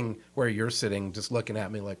sitting where you're sitting, just looking at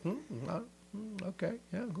me like, okay,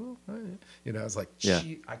 yeah, cool. I was like,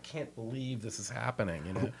 gee, I can't believe this is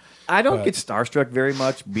happening. I don't get starstruck very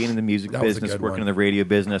much being in the music That was a business, good working one. in the radio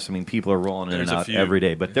business. I mean, people are rolling in There's and a out few. every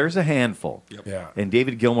day, but there's a handful. Yep. Yeah. And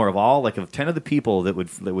David Gilmour, of all, like of 10 of the people that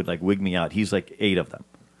would like wig me out, he's like 8 of them.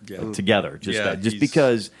 Yeah. Together, just Yeah, just he's-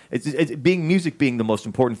 because it's music being the most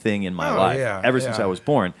important thing in my life ever since I was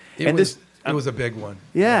born. It was a big one.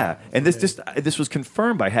 Yeah, and this was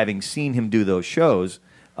confirmed by having seen him do those shows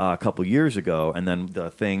a couple years ago, and then the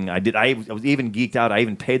thing I was even geeked out. I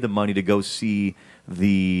even paid the money to go see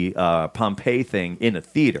the Pompeii thing in a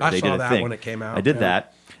theater. I They saw did a that thing. when it came out, I did yeah.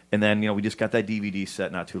 that, and then we just got that DVD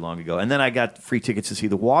set not too long ago, and then I got free tickets to see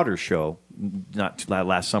the Waters show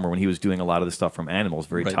last summer when he was doing a lot of the stuff from Animals,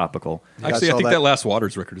 very Right. topical. Actually, I saw think that. that last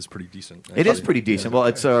Waters record is pretty decent. It is actually. pretty decent. Well,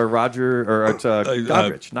 it's Roger or it's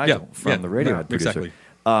Godrich, Nigel from the Radiohead producer.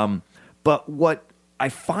 Exactly. But what I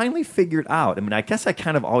finally figured out, I mean, I guess I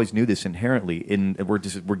kind of always knew this inherently. We're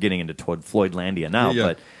getting into Floydlandia now, Yeah.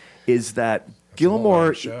 but is that a whole Gilmour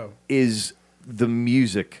other show. is the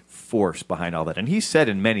music force behind all that, and he said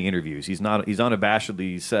in many interviews, he's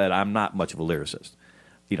unabashedly said, "I'm not much of a lyricist."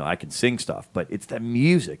 I can sing stuff, but it's the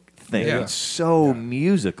music thing. Yeah. It's so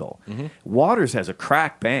musical. Waters has a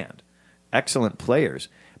crack band, excellent players,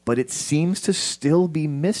 but it seems to still be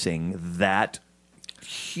missing that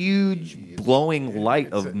huge blowing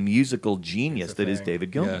light of musical genius that is thing.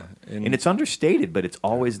 David Gilmour. Yeah, and it's understated, but it's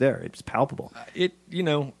always there. It's palpable.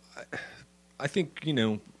 I think,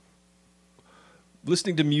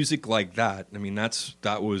 listening to music like that, I mean, that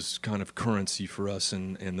was kind of currency for us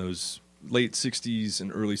in those late 60s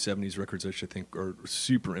and early 70s records, which I think are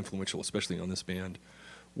super influential, especially on this band,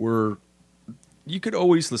 were, you could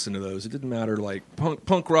always listen to those. It didn't matter, like,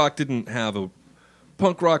 punk rock didn't have a,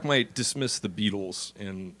 punk rock might dismiss the Beatles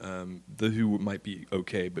and the Who might be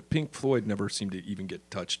okay, but Pink Floyd never seemed to even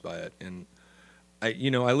get touched by it. And I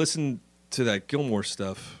listened to that Gilmour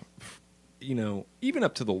stuff, even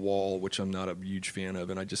up to The Wall, which I'm not a huge fan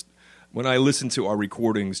of. And when I listen to our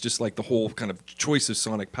recordings, just like the whole kind of choice of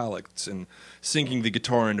sonic palettes and sinking the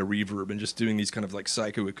guitar into reverb and just doing these kind of like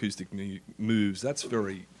psychoacoustic moves, that's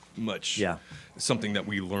very much something that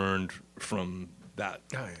we learned from that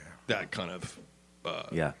that kind of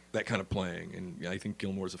that kind of playing. And I think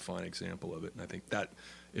Gilmour's a fine example of it. And I think that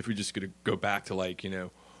if we're just going to go back to like,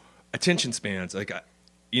 attention spans, like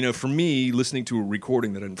for me, listening to a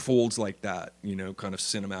recording that unfolds like that, kind of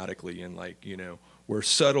cinematically and like, where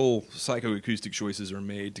subtle psychoacoustic choices are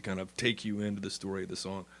made to kind of take you into the story of the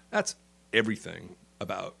song, that's everything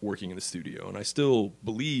about working in the studio. And I still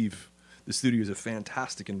believe the studio is a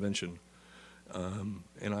fantastic invention.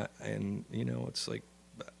 It's like,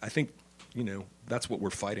 I think, that's what we're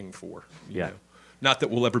fighting for. You know? Not that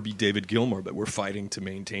we'll ever be David Gilmour, but we're fighting to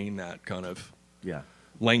maintain that kind of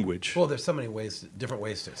language. Well, there's so many different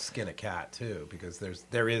ways to skin a cat too, because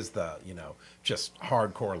there is the just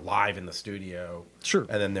hardcore live in the studio, sure,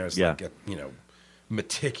 and then there's like a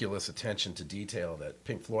meticulous attention to detail that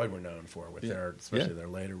Pink Floyd were known for with especially their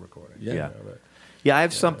later recordings. I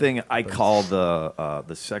have something I call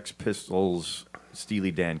the Sex Pistols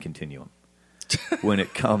Steely Dan continuum. When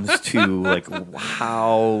it comes to like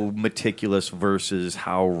how meticulous versus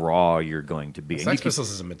how raw you're going to be. Sex Pistols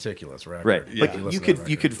is a meticulous record. Right. Yeah. Like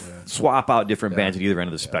you could swap out different bands at either end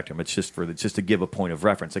of the spectrum. It's just to give a point of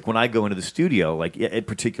reference. Like when I go into the studio, like a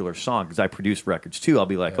particular song, because I produce records too, I'll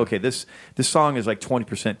be like, okay, this song is like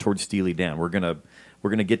 20% towards Steely Dan. We're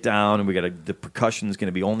gonna get down, and the percussion is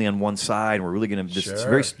gonna be only on one side, and we're really gonna it's a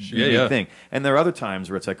very unique thing. And there are other times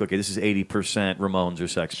where it's like, okay, this is 80% Ramones or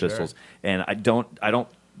Sex Pistols, and I'm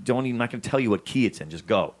not gonna tell you what key it's in. Just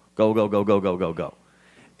go.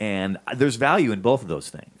 And there's value in both of those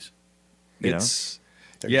things. There's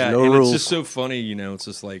and rules. it's just so funny. It's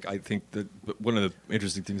just like I think that one of the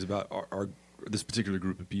interesting things about our this particular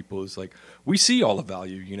group of people is like we see all the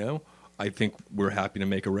value. I think we're happy to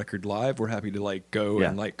make a record live. We're happy to like go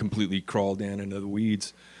and like completely crawl down into the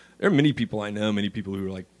weeds. There are many people I know, many people who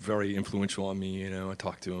are like very influential on me. I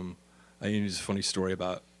talk to them. It's a funny story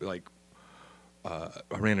about like I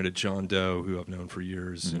ran into John Doe, who I've known for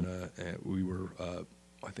years, and we were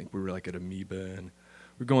I think we were like at Amoeba, and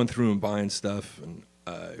we're going through and buying stuff, and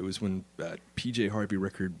it was when that PJ Harvey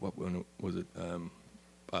record. What one was it?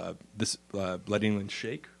 This Let England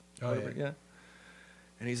Shake. Oh yeah.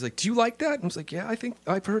 And he's like, "Do you like that?" And I was like, "Yeah, I think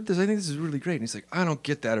I've heard this. I think this is really great." And he's like, "I don't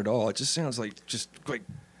get that at all. It just sounds like just like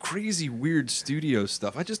crazy weird studio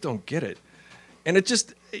stuff. I just don't get it." And it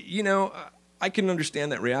just, I can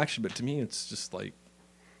understand that reaction, but to me, it's just like,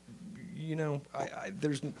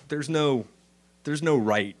 there's no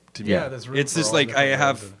right to me. Yeah, there's room it's for just all like I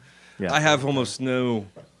different have almost no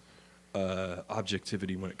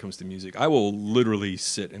objectivity when it comes to music. I will literally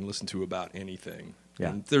sit and listen to about anything. Yeah.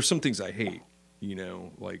 And there's some things I hate.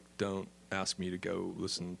 Like don't ask me to go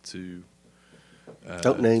listen to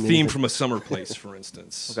Don't name Theme anything. from a Summer Place, for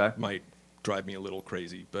instance. Okay. Might drive me a little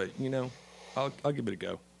crazy, but I'll give it a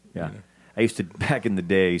go. Yeah. I used to, back in the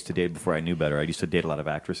day, I used to date before I knew better. I used to date a lot of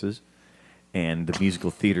actresses, and the musical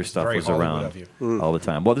theater stuff Very was Hollywood around of you. all the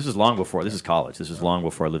time. Well, this is long before. This is college. This is long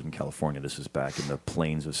before I lived in California. This is back in the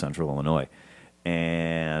plains of central Illinois.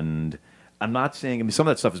 And I'm not saying, some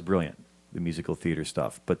of that stuff is brilliant, the musical theater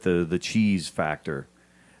stuff, but the cheese factor,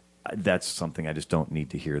 that's something I just don't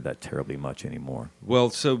need to hear that terribly much anymore.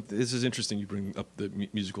 Well, so this is interesting. You bring up the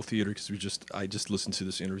musical theater because I just listened to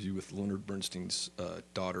this interview with Leonard Bernstein's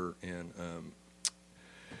daughter and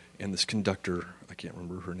this conductor. I can't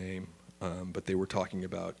remember her name, but they were talking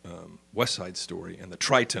about West Side Story and the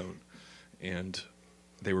tritone, and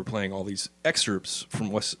they were playing all these excerpts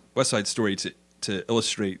from West Side Story to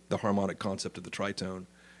illustrate the harmonic concept of the tritone,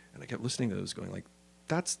 and I kept listening to those, going like,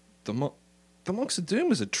 "That's the Monks of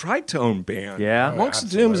Doom is a tritone band. Yeah. Monks of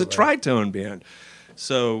Doom is a absolutely. tritone band."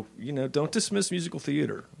 So don't dismiss musical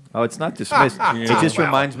theater. Oh, it's not dismissed. It just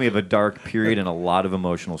reminds me of a dark period and a lot of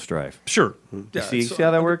emotional strife. Sure. You see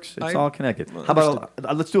how that works? It's all connected. How about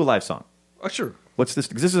let's do a live song? Sure. What's this?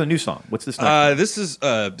 'Cause this is a new song. What's this? Next?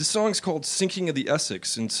 This song's called "Sinking of the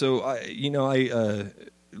Essex," and so I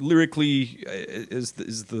lyrically, as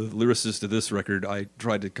the lyricist of this record, I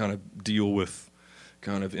tried to kind of deal with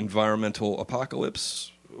kind of environmental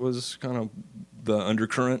apocalypse was kind of the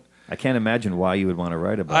undercurrent. I can't imagine why you would want to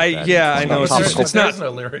write about that. Yeah, I know. There's no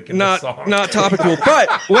lyric in this song. Not topical. But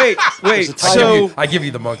wait. So I give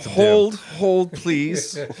you the Monks of Doom. hold,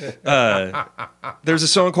 please. There's a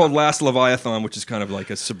song called "Last Leviathan," which is kind of like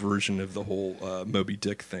a subversion of the whole Moby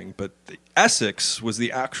Dick thing. But the Essex was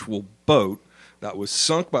the actual boat that was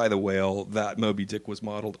sunk by the whale that Moby Dick was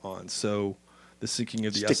modeled on. So the sinking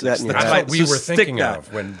of the Stick Essex. that in your That's head. what we were Stick thinking that.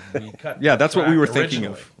 of when we cut. Yeah, that's what we were track thinking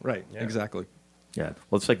originally. of. Right. Yeah. Exactly. Yeah.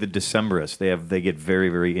 Well, it's like the Decemberists. They get very,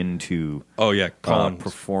 very into Oh yeah, Collins.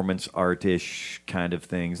 performance art-ish kind of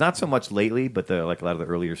things. Not so much lately, but like a lot of the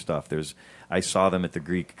earlier stuff. I saw them at the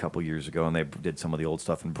Greek a couple years ago, and they did some of the old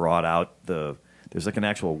stuff and brought out there's like an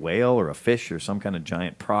actual whale or a fish or some kind of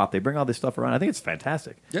giant prop. They bring all this stuff around. I think it's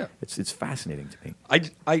fantastic. Yeah. It's fascinating to me.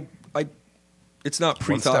 I it's not One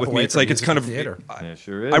pre-thought step with away me. It's from like it's kind of musical theater. Yeah,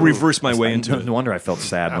 sure is. I reversed my way into No it. wonder I felt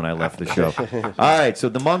sad when I left the show. All right, so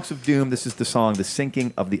the Monks of Doom. This is the song "The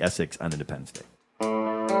Sinking of the Essex" on Independence Day.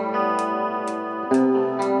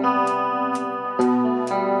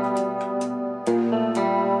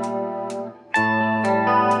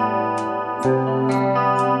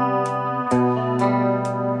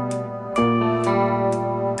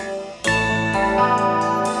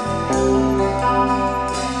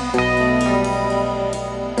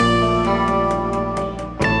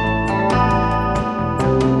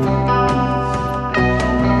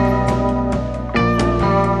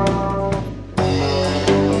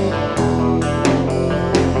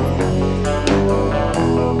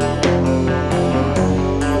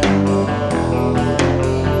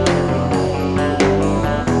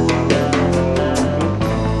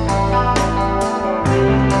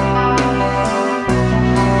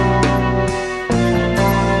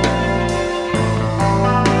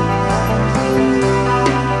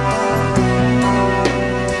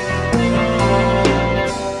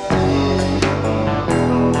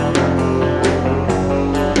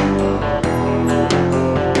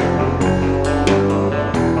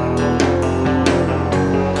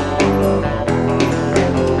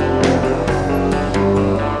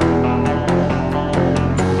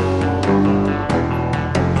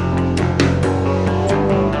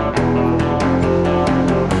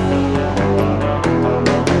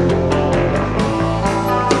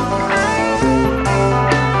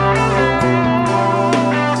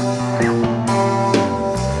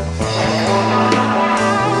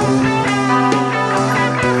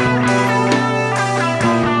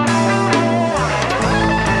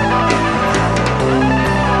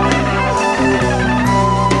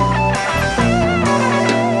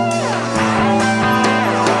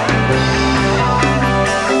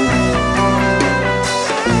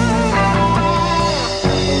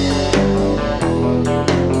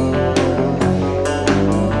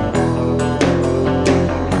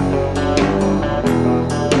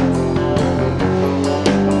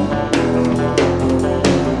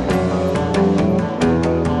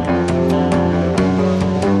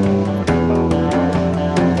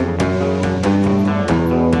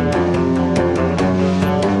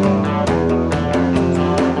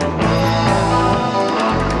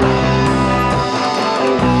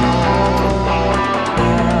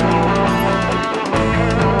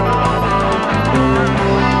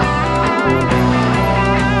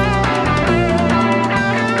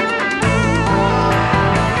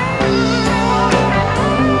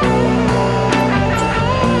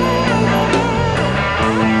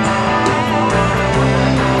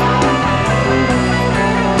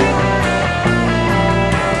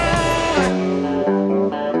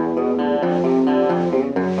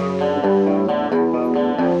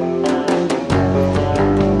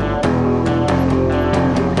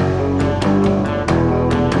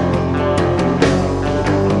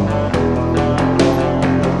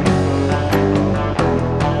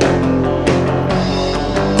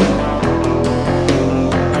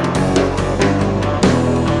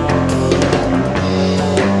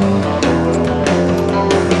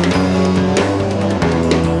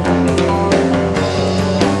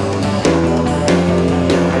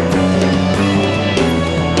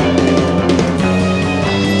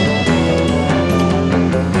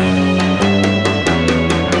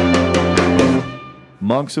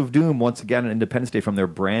 Monks of Doom, once again, on Independence Day from their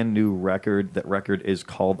brand new record. That record is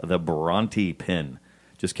called The Bronte Pin.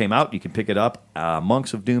 Just came out. You can pick it up.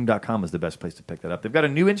 Monksofdoom.com is the best place to pick that up. They've got a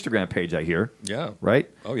new Instagram page, I hear. Yeah. Right?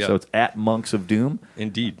 Oh, yeah. So it's at Monks of Doom.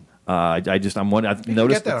 Indeed. I've You can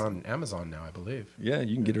noticed get that on Amazon now, I believe. Yeah,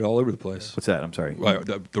 you can get it all over the place. What's that? I'm sorry.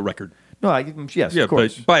 The record. No, yes, Yeah, of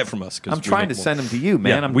course. but buy it from us. 'Cause I'm we trying make to more. send them to you,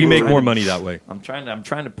 man. Yeah, I'm we make trying more to- money that way. I'm trying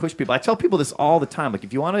to push people. I tell people this all the time. Like,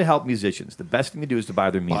 if you want to help musicians, the best thing to do is to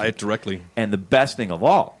buy their music. Buy it directly. And the best thing of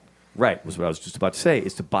all, right, was what I was just about to say,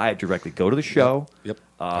 is to buy it directly. Go to the show. Yep.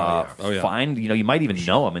 Uh, Oh, yeah. Find, you might even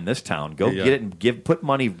know them in this town. Go Yeah. get it and put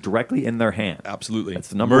money directly in their hand. Absolutely. That's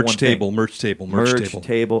the number merch one table, thing. merch table, Merch merch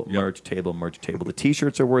table. Yep. merch table. The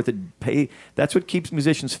T-shirts are worth it. Pay. That's what keeps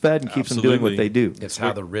musicians fed and keeps them doing what Absolutely. they do. It's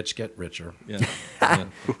how the rich get richer. Yeah. Yeah.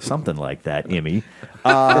 Something like that, Emmy.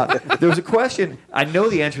 There was a question. I know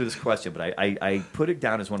the answer to this question, but I put it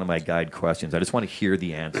down as one of my guide questions. I just want to hear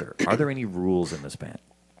the answer. Are there any rules in this band?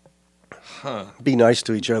 Be nice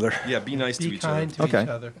to each other. Yeah, be nice to Be each kind other. to Okay. each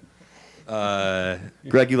other.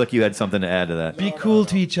 Greg, you look you had something to add to that. Be cool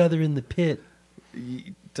to each other in the pit.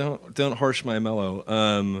 Don't harsh my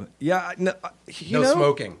mellow. Yeah, no, No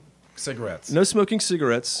smoking. Cigarettes. No smoking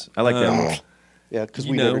cigarettes. I like that rule. Yeah, because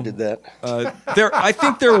You we know, never did that. I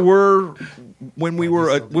think there were when we were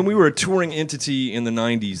a touring entity in the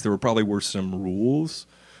 '90s. There were some rules,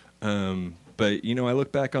 but I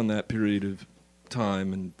look back on that period of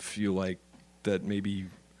time and feel like that maybe.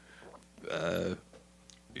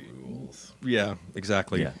 Rules. Yeah,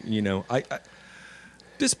 exactly. Yeah. I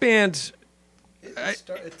this band,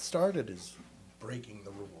 It started as breaking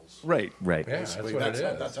the rules. right? Right. Yeah, that's Basically, what it is.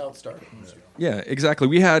 that's how it started. Yeah, exactly.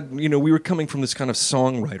 We had, we were coming from this kind of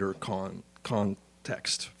songwriter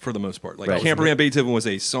context for the most part. Like Right. Camper Van Beethoven was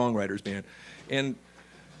a songwriters band, and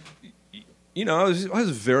I was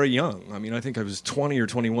very young. I mean, I think I was 20 or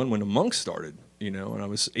 21 when the Monks started. And I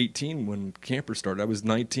was 18 when Camper started. I was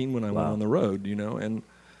 19 when I went Wow. on the road. And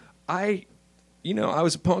I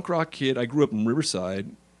was a punk rock kid. I grew up in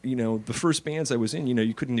Riverside. The first bands I was in,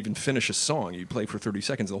 you couldn't even finish a song. You'd play for 30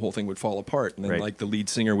 seconds, the whole thing would fall apart. And then, Right. like, the lead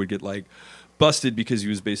singer would get, like, busted because he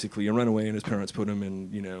was basically a runaway and his parents put him in,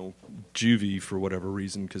 juvie for whatever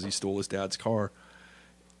reason because he stole his dad's car.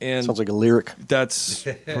 And Sounds like a lyric. that's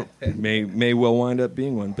may well wind up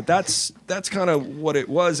being one. But that's kind of what it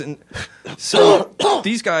was. And so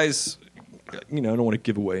these guys, I don't want to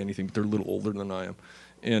give away anything, but they're a little older than I am.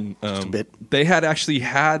 And a bit. they had actually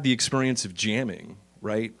had the experience of jamming,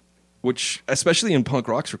 right? Which, especially in punk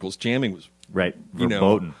rock circles, jamming was, Right.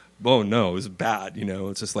 verboten. Oh, no, it was bad.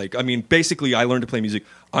 It's just like, basically I learned to play music.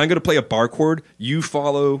 I'm going to play a bar chord. You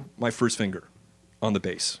follow my first finger on the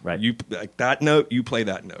bass. Right. You like that note, you play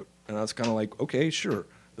that note. And I was kind of like, okay, sure.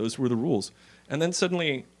 Those were the rules. And then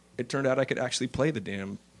suddenly it turned out I could actually play the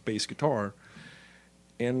damn bass guitar.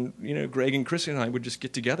 And, Greg and Chris and I would just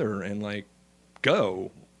get together and like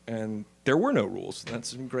go. And there were no rules.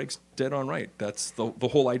 Greg's dead on right. That's the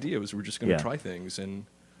whole idea was we're just going to Yeah. try things. And,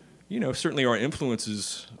 certainly our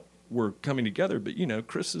influences were coming together. But,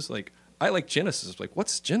 Chris is like, I like Genesis. Like,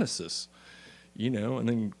 what's Genesis? And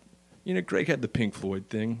then, Greg had the Pink Floyd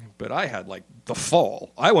thing, but I had like The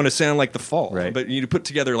Fall. I want to sound like The Fall. Right. But you put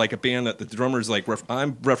together like a band that the drummer's like,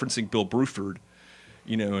 I'm referencing Bill Bruford,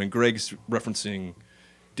 and Greg's referencing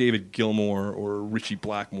David Gilmour or Richie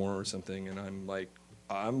Blackmore or something. And I'm like,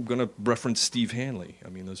 I'm going to reference Steve Hanley. I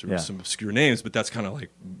mean, those are Yeah. some obscure names, but that's kind of like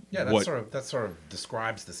Yeah, what. that sort of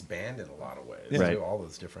describes this band in a lot of ways. Right. Too, all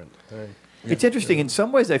those different things. It's interesting. In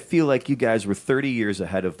some ways, I feel like you guys were 30 years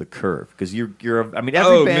ahead of the curve because you're. I mean,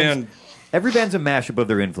 Oh, every band's a mashup of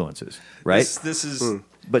their influences, right? This is.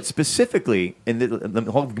 But specifically,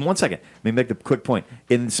 hold 1 second. Let me make the quick point.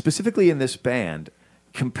 Specifically in this band,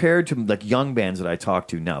 compared to like young bands that I talk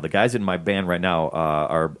to now, the guys in my band right now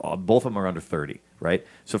are both of them are under 30, right?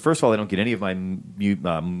 So first of all, they don't get any of my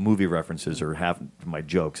movie references or half my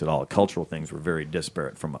jokes at all. Cultural things were very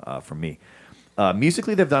disparate from me.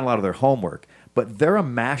 Musically, they've done a lot of their homework, but they're a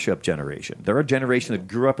mashup generation. They're a generation that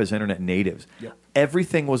grew up as internet natives. Yep.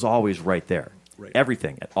 Everything was always right there. Right.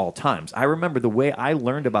 Everything at all times. I remember the way I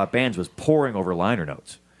learned about bands was poring over liner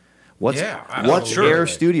notes. What's absolutely. Air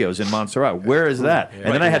Studios in Montserrat? Where is that? Yeah,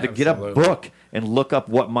 and then I had to get a absolutely. book and look up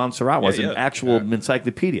what Montserrat was, Yeah, an yeah. actual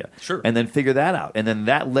encyclopedia. Sure. And then figure that out. And then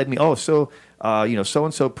that led me, so and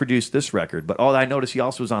so produced this record, but I noticed he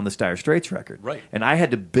also was on the Dire Straits record. Right. And I had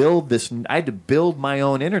to build my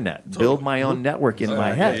own internet, build my own network in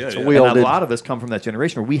my head. yeah, So yeah. we all a did. lot of us come from that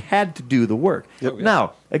generation where we had to do the work.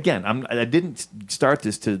 Now, again, I didn't start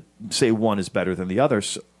this to say one is better than the other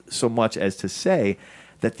so much as to say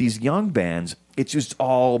that these young bands, it's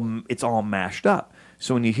all mashed up.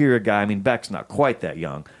 So when you hear a guy, I mean, Beck's not quite that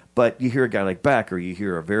young, but you hear a guy like Beck or you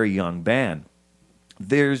hear a very young band,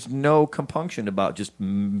 there's no compunction about just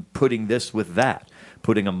putting this with that,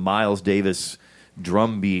 putting a Miles Davis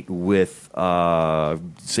drum beat with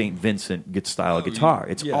St. Vincent style guitar.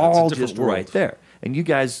 It's all it's a different just world. right there. And you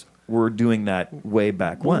guys were doing that way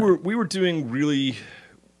back when. We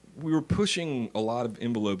were pushing a lot of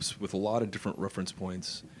envelopes with a lot of different reference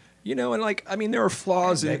points. You know, and like, I mean, there are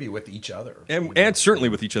flaws Maybe with each other. and certainly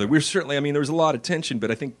with each other. We're certainly, I mean, there was a lot of tension,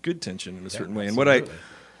 but I think good tension in a certain way. And absolutely.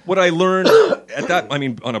 what I learned at that, I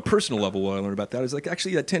mean, on a personal level, what I learned about that is like,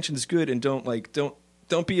 actually, that tension is good, and don't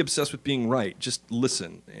be obsessed with being right. Just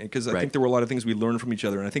listen, because I think there were a lot of things we learned from each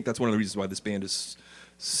other, and I think that's one of the reasons why this band is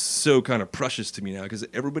so kind of precious to me now, because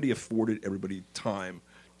everybody afforded everybody time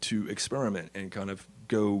to experiment and kind of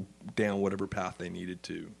go down whatever path they needed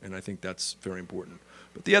to, and I think that's very important.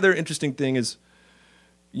 But the other interesting thing is,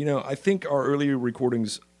 you know, I think our earlier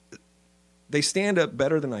recordings, they stand up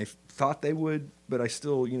better than I thought they would, but I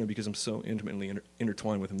still, you know, because I'm so intimately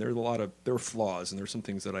intertwined with them, there are flaws, and there are some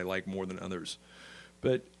things that I like more than others.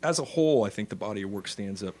 But as a whole, I think the body of work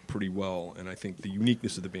stands up pretty well, and I think the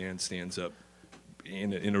uniqueness of the band stands up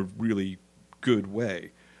in a really good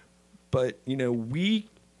way. But, you know, we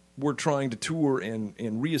were trying to tour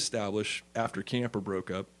and reestablish after Camper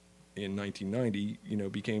broke up in 1990, you know,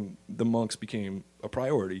 the Monks became a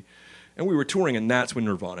priority, and we were touring, and that's when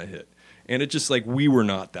Nirvana hit. And it just like, we were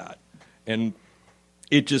not that. And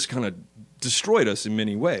it just kind of destroyed us in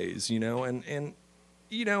many ways, you know, and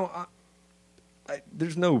you know,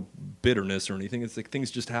 there's no bitterness or anything. It's like things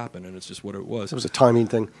just happen, and it's just what it was. It was a timing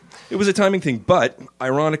thing. It was a timing thing, but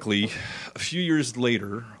ironically, a few years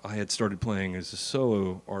later, I had started playing as a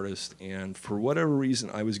solo artist, and for whatever reason,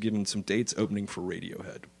 I was given some dates opening for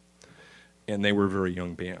Radiohead, and they were a very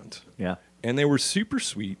young band. Yeah. And they were super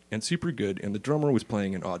sweet and super good, and the drummer was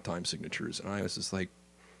playing in odd time signatures, and I was just like,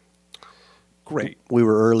 great. We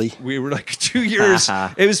were early. We were like 2 years.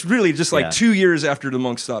 It was really just like 2 years after the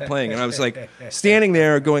Monks stopped playing. And I was like standing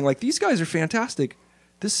there going like, these guys are fantastic.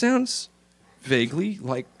 This sounds vaguely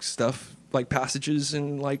like stuff, like passages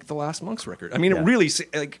in like the last Monks record. I mean, it really,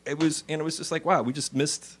 like, it was just like, wow, we just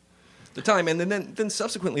missed the time. And then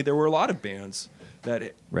subsequently there were a lot of bands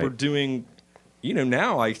that were doing, you know,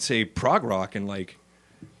 now I say prog rock, and like,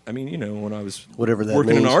 I mean, you know, when I was Whatever that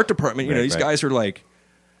working in means. an art department, you know, these right. guys are like,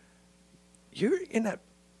 you're in that.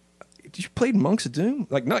 Did you play Monks of Doom?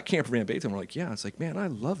 Like, not Camper Van Beethoven. We're like, yeah. It's like, man, I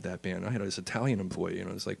love that band. I had this Italian employee, you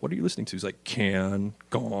know. It's like, what are you listening to? He's like, Can,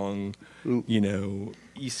 Gong, you know,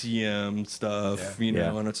 ECM stuff, you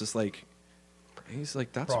know. Yeah. And it's just like, he's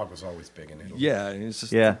like, that's Prague was always big in Italy. yeah. And it's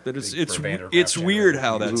just, Yeah. but it's Big it's for Vandergraaf it's weird generation.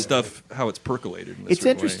 how that stuff, how it's percolated. In a It's certain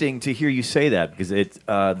way. interesting to hear you say that, because it's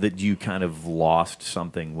that you kind of lost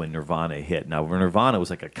something when Nirvana hit. Now, Nirvana was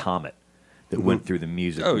like a comet that went through the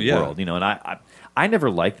music world, you know. And I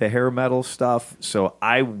never liked the hair metal stuff, so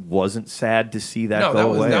I wasn't sad to see that No, go that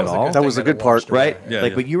was, away that at was a all. good That thing was a it good part. washed away. Right? Yeah, like,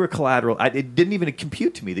 yeah. but you were collateral. It didn't even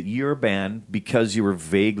compute to me that your band, because you were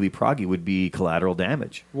vaguely proggy, would be Collateral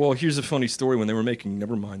Damage. Well, here's a funny story. When they were making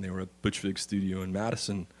Nevermind, they were at Butch Vig Studio in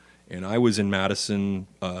Madison, and I was in Madison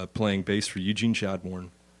playing bass for Eugene Chadbourne,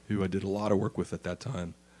 who I did a lot of work with at that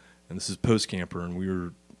time. And this is post-Camper, and we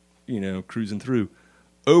were, you know, cruising through.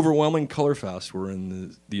 Overwhelming Color Fast were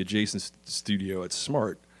in the adjacent studio at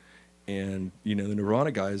Smart, and, you know, the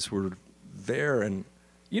Nirvana guys were there, and,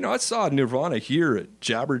 you know, I saw Nirvana here at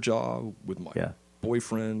Jabberjaw with my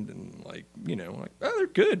boyfriend, and, like, you know, like, oh, they're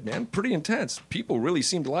good, man, pretty intense. People really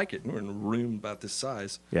seemed to like it. We were in a room about this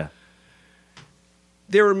size. Yeah.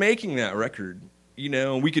 They were making that record, you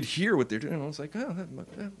know, and we could hear what they're doing. I was like, oh,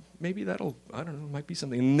 maybe that'll, I don't know, might be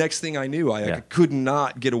something. And next thing I knew, I could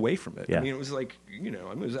not get away from it. Yeah. I mean, it was like, you know,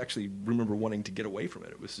 I was actually remember wanting to get away from it.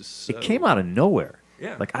 It was just so... It came out of nowhere.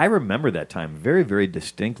 Yeah. Like, I remember that time very, very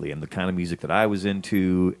distinctly, and the kind of music that I was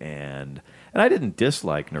into, and I didn't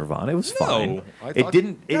dislike Nirvana. It was No, fine. I It thought-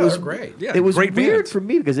 didn't. It No, was they're great. Yeah, it was great weird band. for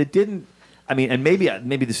me because it didn't. I mean, and maybe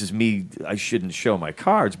this is me. I shouldn't show my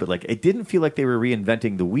cards, but like, it didn't feel like they were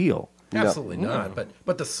reinventing the wheel. Absolutely not.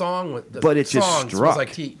 But the song, But it just songs struck. was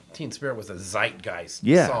like Teen Spirit was a zeitgeist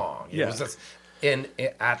Yeah. song. It Yeah. was just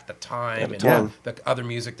at the time, and time. the other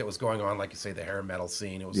music that was going on, like you say, the hair metal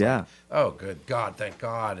scene. It was Yeah. like, oh, good God, thank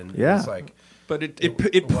God, and Yeah. it was like, But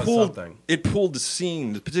it was pulled something. it pulled the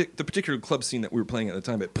scene, the particular club scene that we were playing at the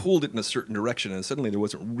time. It pulled it in a certain direction, and suddenly there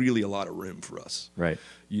wasn't really a lot of room for us. Right.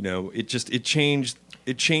 You know, it changed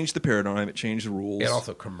the paradigm. It changed the rules. it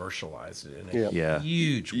also commercialized it in a Yeah.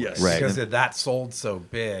 huge way Yes. Right. because that sold so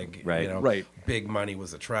big. Right. You know, Right. big money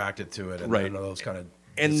was attracted to it, and Right. none of those kind of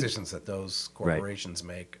And- decisions that those corporations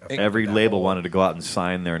make. affect Every that label whole- wanted to go out and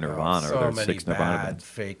sign their Nirvana so or their many 6 Nirvana bad bands.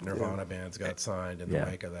 fake Nirvana bands got signed in Yeah.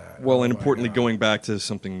 the wake of that. Well, and Oh my importantly, God. going back to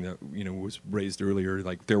something that was raised earlier,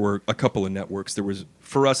 like there were a couple of networks.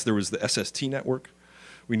 For us, there was the SST network.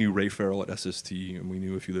 We knew Ray Farrell at SST, and we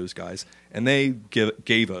knew a few of those guys. And they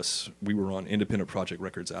gave us. We were on Independent Project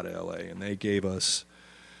Records out of LA, and they gave us.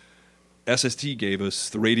 SST gave us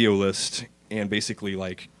the radio list, and basically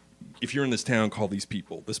like, if you're in this town, call these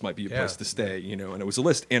people. This might be a Yeah. place to stay, And it was a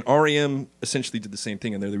list. And REM essentially did the same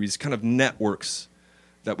thing, and there were these kind of networks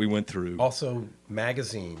that we went through. Also,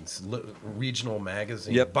 magazines, regional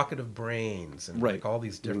magazines, Yep. Bucket of Brains, and Right. like all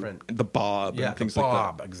these different. The Bob Yeah, and things the like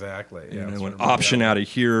that. Bob, exactly. You Yeah, know, that's an what I option remember. out of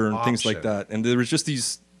here and things like Option. that. And there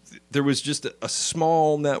was just a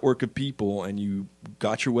small network of people, and you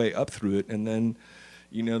got your way up through it. And then,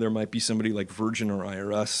 there might be somebody like Virgin or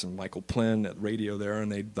IRS and Michael Plen at radio there,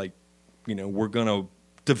 and they'd like, we're going to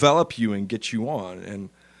develop you and get you on. And,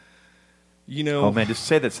 Oh man, just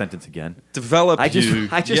say that sentence again. develop I just you.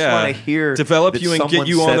 want to yeah. hear develop that you and get someone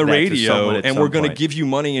you on said the that to radio, someone at and some we're going to point. give you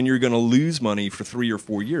money, and you're going to lose money for 3 or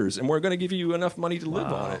 4 years, and we're going to give you enough money to live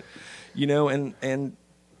on it. And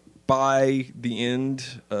by the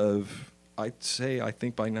end of, I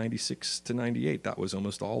think by 96 to 98, that was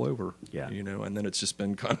almost all over. Yeah. And then it's just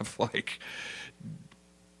been kind of like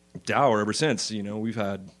dour ever since. We've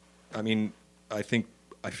had,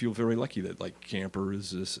 I feel very lucky that like Camper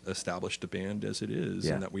is as established a band as it is,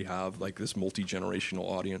 Yeah. and that we have like this multi-generational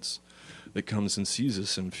audience that comes and sees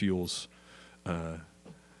us and feels,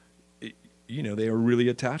 they are really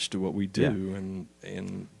attached to what we do,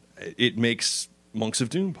 and it makes Monks of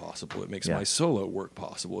Doom possible. It makes Yeah. my solo work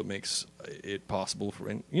possible. It makes it possible for,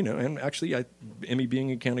 and actually, Emmy being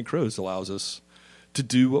in Counting Crows allows us to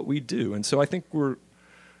do what we do, and so I think we're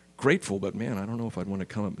grateful. But man, I don't know if I'd want to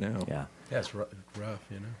come up now. Yeah. Yeah, it's rough,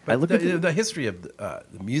 I But look at the history of the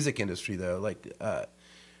music industry, though, like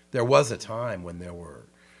there was a time when there were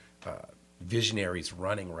visionaries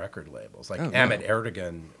running record labels. Like Ahmet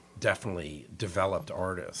Erdogan definitely developed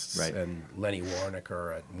artists, Right. and Lenny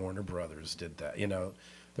Waronker at Warner Brothers did that.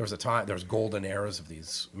 There was a time, there was golden eras of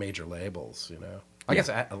these major labels. I guess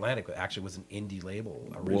Atlantic actually was an indie label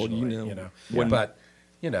originally. when- But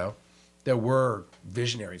there were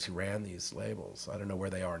visionaries who ran these labels. I don't know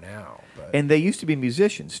where they are now, but And they used to be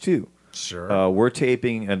musicians too. sure. We're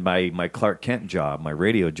taping, and my Clark Kent job, my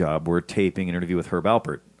radio job, we're taping an interview with Herb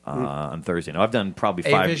Alpert on Thursday. Now, I've done probably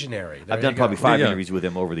A five. visionary. There I've you done go. probably 5 Yeah. interviews with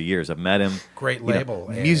him over the years. I've met him. Great label.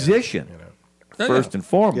 A&M, musician. First and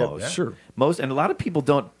foremost, Yeah, sure. and a lot of people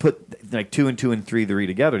don't put like 2 and 2 and 3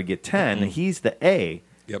 together to get 10. He's the A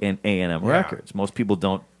Yep. in A&M Records. Most people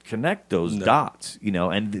don't connect those dots,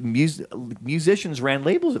 and the musicians ran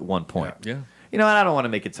labels at one point. Yeah. And I don't want to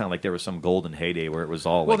make it sound like there was some golden heyday where it was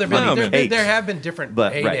all Well, like there money cakes. have been different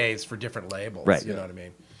But- right. heydays for different labels. Right. You know what I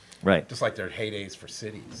mean? Right. Just like there are heydays for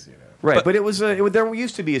cities. Right, but there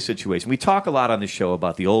used to be a situation. We talk a lot on the show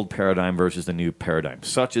about the old paradigm versus the new paradigm,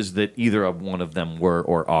 such as that either of one of them were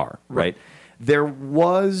or are. Right. There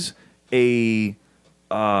was a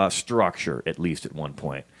structure, at least at one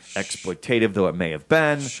point, exploitative though it may have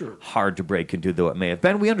been, hard to break into though it may have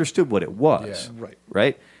been. We understood what it was. Yeah.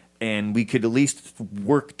 Right. And we could at least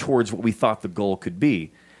work towards what we thought the goal could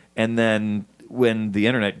be. And then when the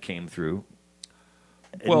internet came through.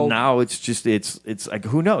 Well, now it's like,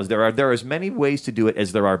 who knows? There are as many ways to do it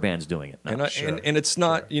as there are bands doing it now. And it's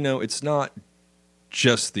not it's not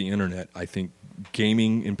just the internet. I think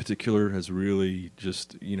gaming in particular has really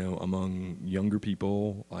just among younger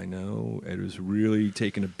people, I know it has really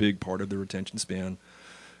taken a big part of their attention span.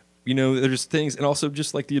 There's things, and also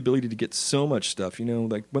just like the ability to get so much stuff.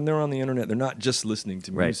 Like when they're on the internet, they're not just listening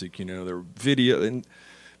to music. They're video, and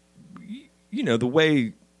the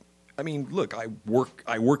way. I mean, look, I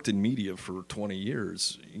worked in media for 20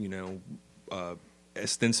 years.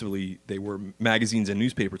 Ostensibly, they were magazines and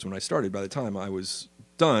newspapers when I started. By the time I was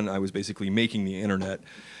done, I was basically making the internet,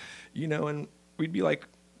 and we'd be like,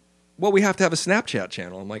 well, we have to have a Snapchat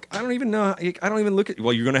channel. I'm like, I don't even know. I don't even look at,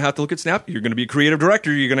 well, you're going to have to look at Snap. You're going to be a creative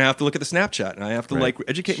director. You're going to have to look at the Snapchat. And I have to like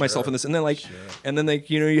educate myself in this. And then and then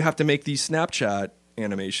you have to make these Snapchat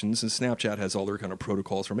animations, and Snapchat has all their kind of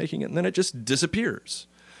protocols for making it. And then it just disappears.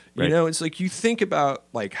 It's like you think about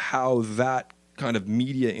like how that kind of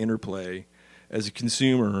media interplay as a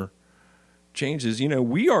consumer changes.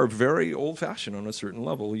 We are very old fashioned on a certain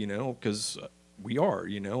level, because we are,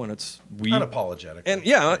 and it's Unapologetic. And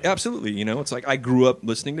yeah, absolutely. It's like I grew up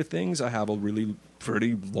listening to things. I have a really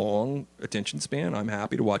pretty long attention span. I'm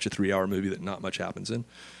happy to watch a 3-hour movie that not much happens in.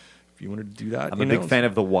 If you wanted to do that, I'm a big fan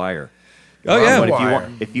of The Wire. Oh, yeah. But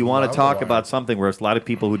Wire. if you want Love to The talk Wire. about something where a lot of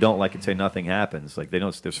people who don't like it say nothing happens, like they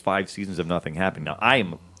don't. There's 5 seasons of nothing happening. Now I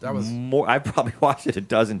am That was- more. I've probably watched it a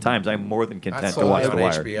dozen times. I'm more than I content saw to watch it The on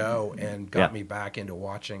Wire. HBO and got Yeah. me back into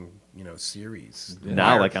watching, series.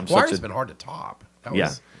 Now, like, I'm such Wire's a- been hard to top. That Yeah.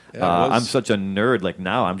 was, Yeah, it was. I'm such a nerd. Like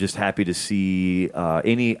now, I'm just happy to see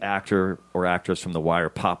any actor or actress from The Wire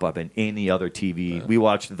pop up in any other TV. We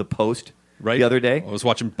watched The Post Right. the other day, I was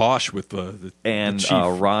watching Bosch with the and chief.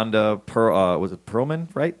 Rhonda was it Perlman,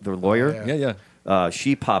 right? The lawyer. yeah. yeah.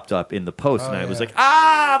 She popped up in The Post, and I was yeah.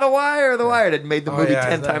 like, The Wire, The Wire. It made the Oh, movie yeah,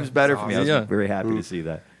 10 that times is better for me. I was awesome. Yeah. very happy to see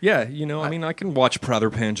that. Yeah, I mean, I can watch Prather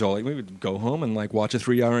Panjali. We would go home and like watch a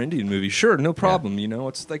 3-hour Indian movie. Sure, no problem.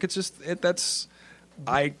 It's like that's.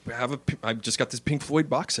 I've just got this Pink Floyd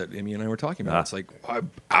box set. Amy and I were talking about. Ah. It's like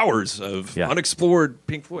hours of Yeah. unexplored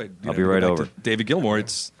Pink Floyd. I'll know, be to go right back over. to David Gilmour.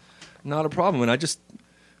 It's not a problem, and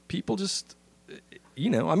people just.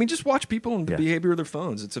 I mean, just watch people and the Yeah. behavior of their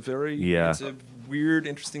phones. It's it's a weird,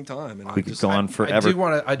 interesting time. And We could go on forever.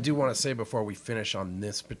 I do want to say before we finish on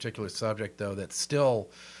this particular subject, though, that still,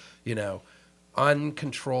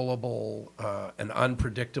 uncontrollable and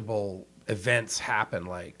unpredictable events happen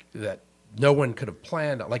like that. No one could have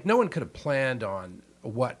planned. Like no one could have planned on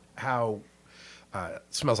how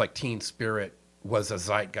Smells Like Teen Spirit was a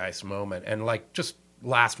zeitgeist moment, and like just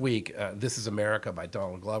last week, This Is America by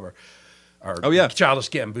Donald Glover. Or Oh, yeah. Childish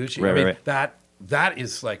Gambusci. Right, I mean, right. that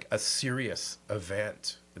is like a serious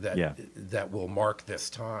event that Yeah. that will mark this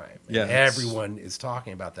time. Yeah, And it's- everyone is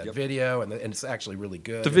talking about that video, and it's actually really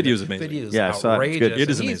good. The And video's amazing. Video's Yeah, I saw it. It's outrageous. good. It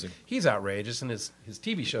is And he's- amazing. He's outrageous, and his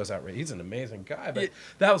TV show's outrageous. He's an amazing guy. But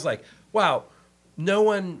that was like, wow.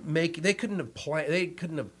 They couldn't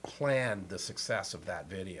have planned the success of that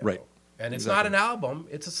video. Right. And it's Exactly. not an album;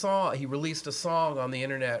 it's a song. He released a song on the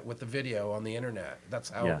internet with the video on the internet. That's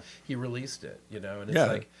how Yeah. he released it. And it's Yeah.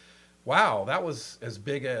 like, wow, that was as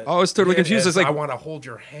big a. I was totally hit confused. as It's like- I want to hold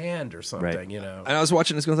your hand or something. Right. And I was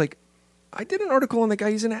watching this going like, I did an article on the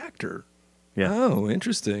guy. He's an actor. Yeah. Oh,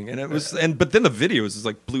 interesting. And it was, but then the videos just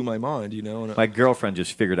like blew my mind, And My girlfriend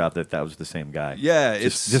just figured out that was the same guy. yeah,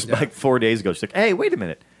 Just like 4 days ago, she's like, "Hey, wait a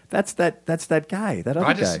minute, that's that guy, that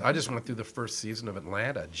other guy." I just went through the first season of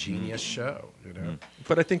Atlanta. Genius show.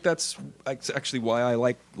 But I think that's actually why I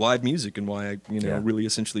like live music and why I, Yeah. really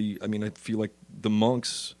essentially. I mean, I feel like the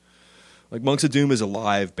Monks, like Monks of Doom, is a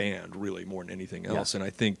live band really more than anything else, and I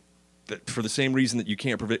think that for the same reason that you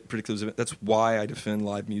can't predict those events, that's why I defend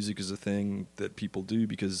live music as a thing that people do,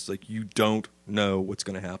 because like you don't know what's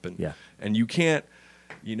going to happen, Yeah. and you can't.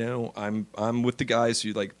 I'm with the guys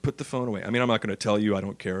who like put the phone away. I mean, I'm not going to tell you I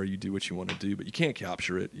don't care. You do what you want to do, but you can't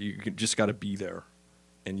capture it. Just got to be there,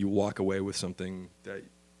 and you walk away with something that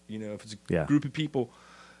if it's a Yeah. group of people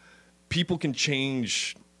can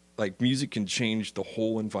change. Like music can change the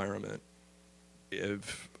whole environment.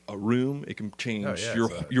 If a room, it can change yeah,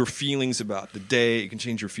 your feelings about the day. It can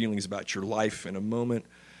change your feelings about your life in a moment.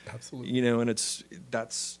 Absolutely. And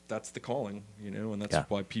that's the calling, and that's Yeah.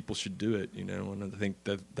 why people should do it, and I think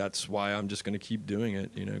that's why I'm just going to keep doing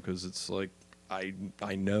it, because it's like I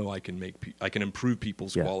know I can I can improve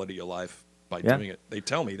people's Yeah. quality of life by Yeah. doing it. They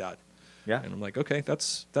tell me that, Yeah. and I'm like, okay,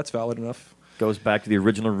 that's valid enough. Goes back to the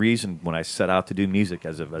original reason when I set out to do music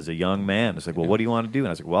as a young man. It's like, well, what do you want to do? And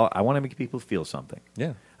I was like, well, I want to make people feel something.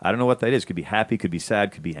 Yeah. I don't know what that is. Could be happy, could be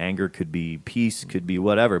sad, could be anger, could be peace, could be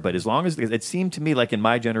whatever. But as long as it seemed to me like in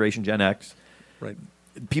my generation, Gen X, Right.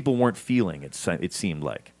 people weren't feeling it. It seemed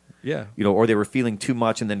like, Yeah. or they were feeling too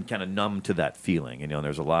much and then kind of numb to that feeling.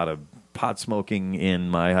 There's a lot of pot smoking in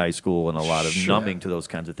my high school and a lot of Sure. numbing to those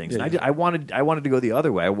kinds of things. Yeah, And yeah. I wanted to go the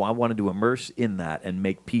other way. I wanted to immerse in that and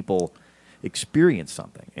make people experience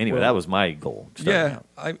something. Anyway, Well, that was my goal. starting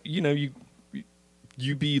out.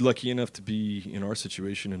 You be lucky enough to be in our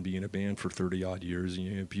situation and be in a band for 30 odd years.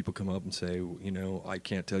 People come up and say, I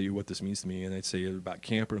can't tell you what this means to me. And they say it about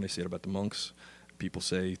Camper and they say it about the Monks. People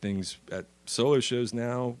say things at solo shows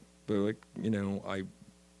now, but like,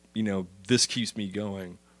 this keeps me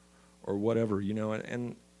going or whatever,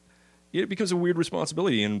 and it becomes a weird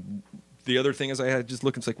responsibility. And the other thing is I had just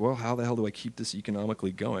look and it's like, well, how the hell do I keep this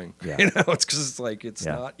economically going? Yeah. It's because it's like, it's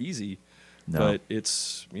Yeah. not easy, No. but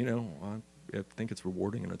it's, I think it's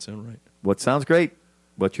rewarding in its own right. What sounds great.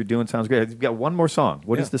 What you're doing sounds great. You've got one more song.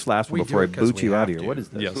 What is Yeah. this last one We before I do it 'cause boot we you out have of here? to. What is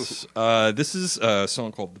this? Yes. This is a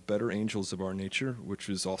song called The Better Angels of Our Nature, which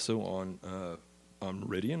is also on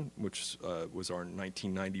Meridian, which was our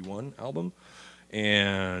 1991 album.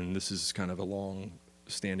 And this is kind of a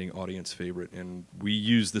long-standing audience favorite. And we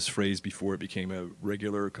used this phrase before it became a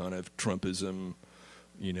regular kind of Trumpism,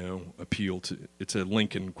 appeal to. It's a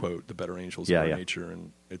Lincoln quote, "The better angels Yeah, of our yeah. nature,"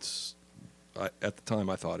 and at the time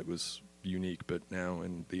I thought it was unique. But now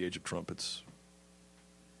in the age of Trump, it's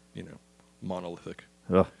monolithic.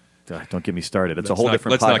 Ugh, don't get me started. It's a Let's whole not-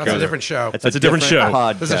 different let's not podcast. go That's a there. different show. It's That's a different show.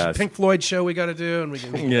 podcast. There's a Pink Floyd show we got to do, and we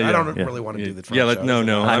can. Yeah, I don't yeah. really want to do the Trump Yeah, show.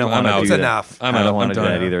 no, I don't I'm want to out. do It's that. enough. I'm I out. don't want I'm to do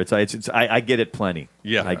that done. either. I get it plenty.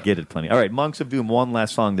 Yeah. I get it plenty. All right, Monks of Doom, one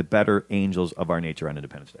last song, The Better Angels of Our Nature on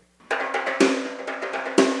Independence Day.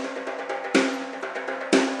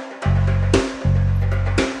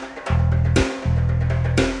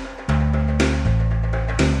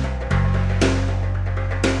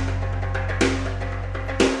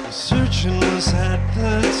 The surgeon was at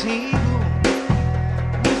the table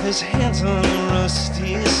with his hands on the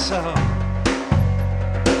rusty saw.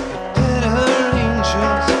 The better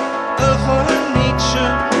angels of our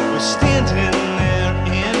nature were standing there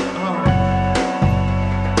in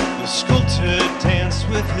awe. The sculptor danced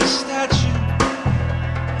with his statue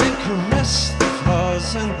and caressed the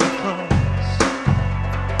flaws and the crowns.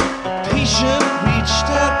 The patient reached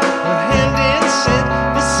out her hand and said,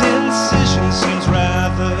 "This incision seems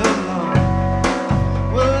rather long."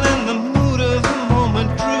 Well, and the mood of the moment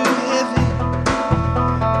grew heavy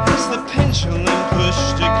as the pendulum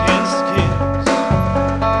pushed against gears.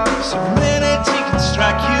 Serenity can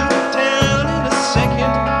strike you down in a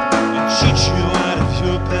second and cheat you out of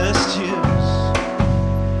your best years.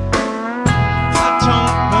 I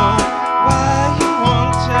don't know why you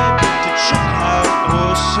wanted to check out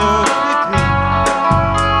oh so quickly,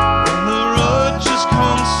 when the road just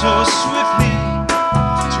comes so swiftly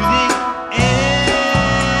to the end.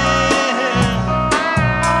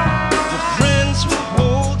 Your friends were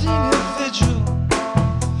holding a vigil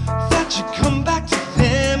that you come back to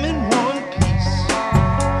them in one piece.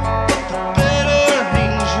 But the better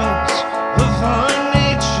angels of our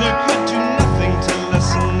nature could do nothing to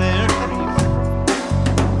lessen their grief.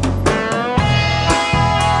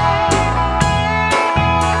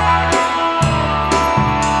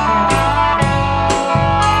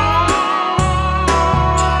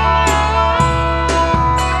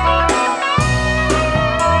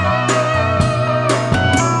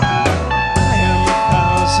 I am the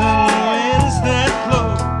thousand winds that blow.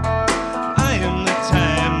 I am the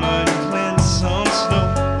diamond cleanse on snow.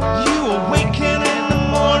 You awaken in the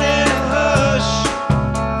morning hush.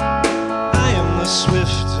 I am the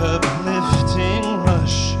swift uplifting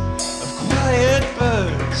rush of quiet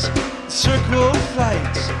birds, circle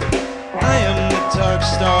flight. I am the dark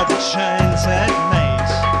star that shines at night.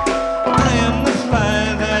 I am the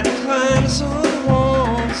fly that climbs on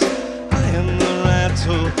walls. I am the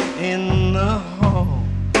rattle in the hall.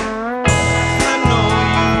 I know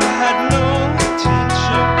you had no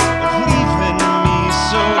intention of leaving me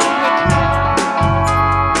so quickly,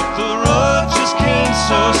 but the road just came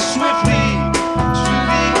so swiftly to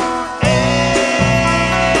the end.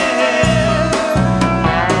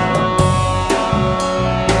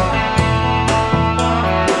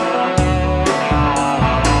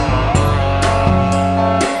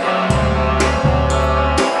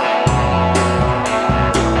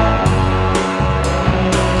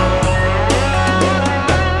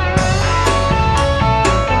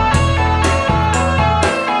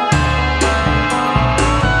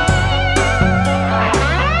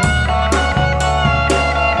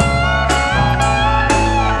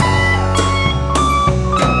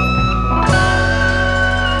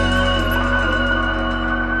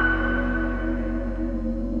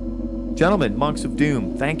 Gentlemen, Monks of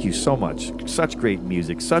Doom, thank you so much. Such great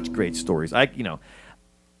music, such great stories.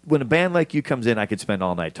 When a band like you comes in, I could spend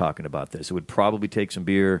all night talking about this. It would probably take some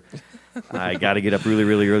beer. I got to get up really,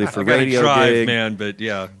 really early for I gotta radio drive, gig. man. But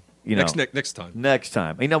yeah, next time. Next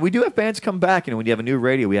time. We do have bands come back. When you have a new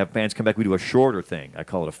radio, we have bands come back. We do a shorter thing. I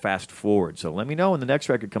call it a fast forward. So let me know when the next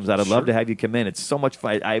record comes out. I'd love to have you come in. It's so much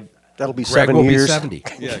fun. That'll be Greg 7 will years. be 70.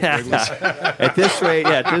 At this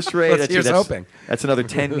rate, Here's hoping. That's another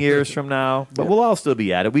 10 years from now. But we'll all still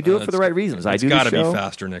be at it. We do it for the right reasons. I It's do the got to be show.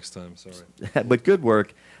 faster next time. Sorry. But good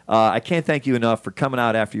work. I can't thank you enough for coming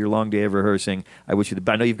out after your long day of rehearsing. I wish you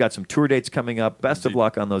I know you've got some tour dates coming up. Best of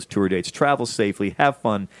luck on those tour dates. Travel safely. Have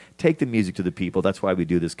fun. Take the music to the people. That's why we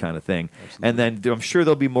do this kind of thing. And then I'm sure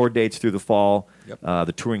there'll be more dates through the fall. Yep.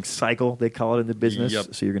 The touring cycle, they call it in the business.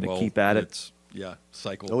 Yep. So you're going to Well, keep at it. it's- Yeah,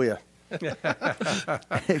 cycle. Oh, yeah.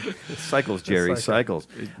 Cycles, Jerry. Cycles.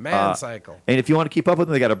 Man cycle. And if you want to keep up with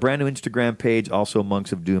them, they got a brand new Instagram page. Also,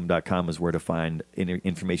 monksofdoom.com is where to find any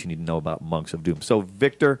information you need to know about Monks of Doom. So,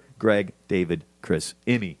 Victor, Greg, David, Chris,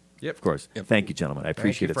 Emmy. Yep. Of course. Yep. Thank you, gentlemen. I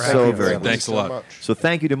appreciate you it for so having us. very Thank much. you Thanks a so lot. much. So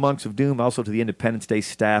thank you to Monks of Doom, also to the Independence Day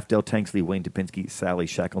staff, Dale Tanksley, Wayne Topinski, Sally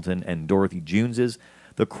Shackleton, and Dorothy Juneses.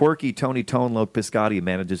 The quirky Tony Tone Loke Piscotti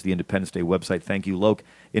manages the Independence Day website. Thank you, Loke.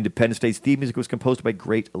 Independence Day's theme music was composed by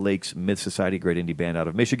Great Lakes Myth Society, a great indie band out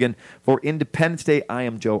of Michigan. For Independence Day, I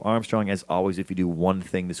am Joe Armstrong. As always, if you do one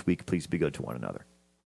thing this week, please be good to one another.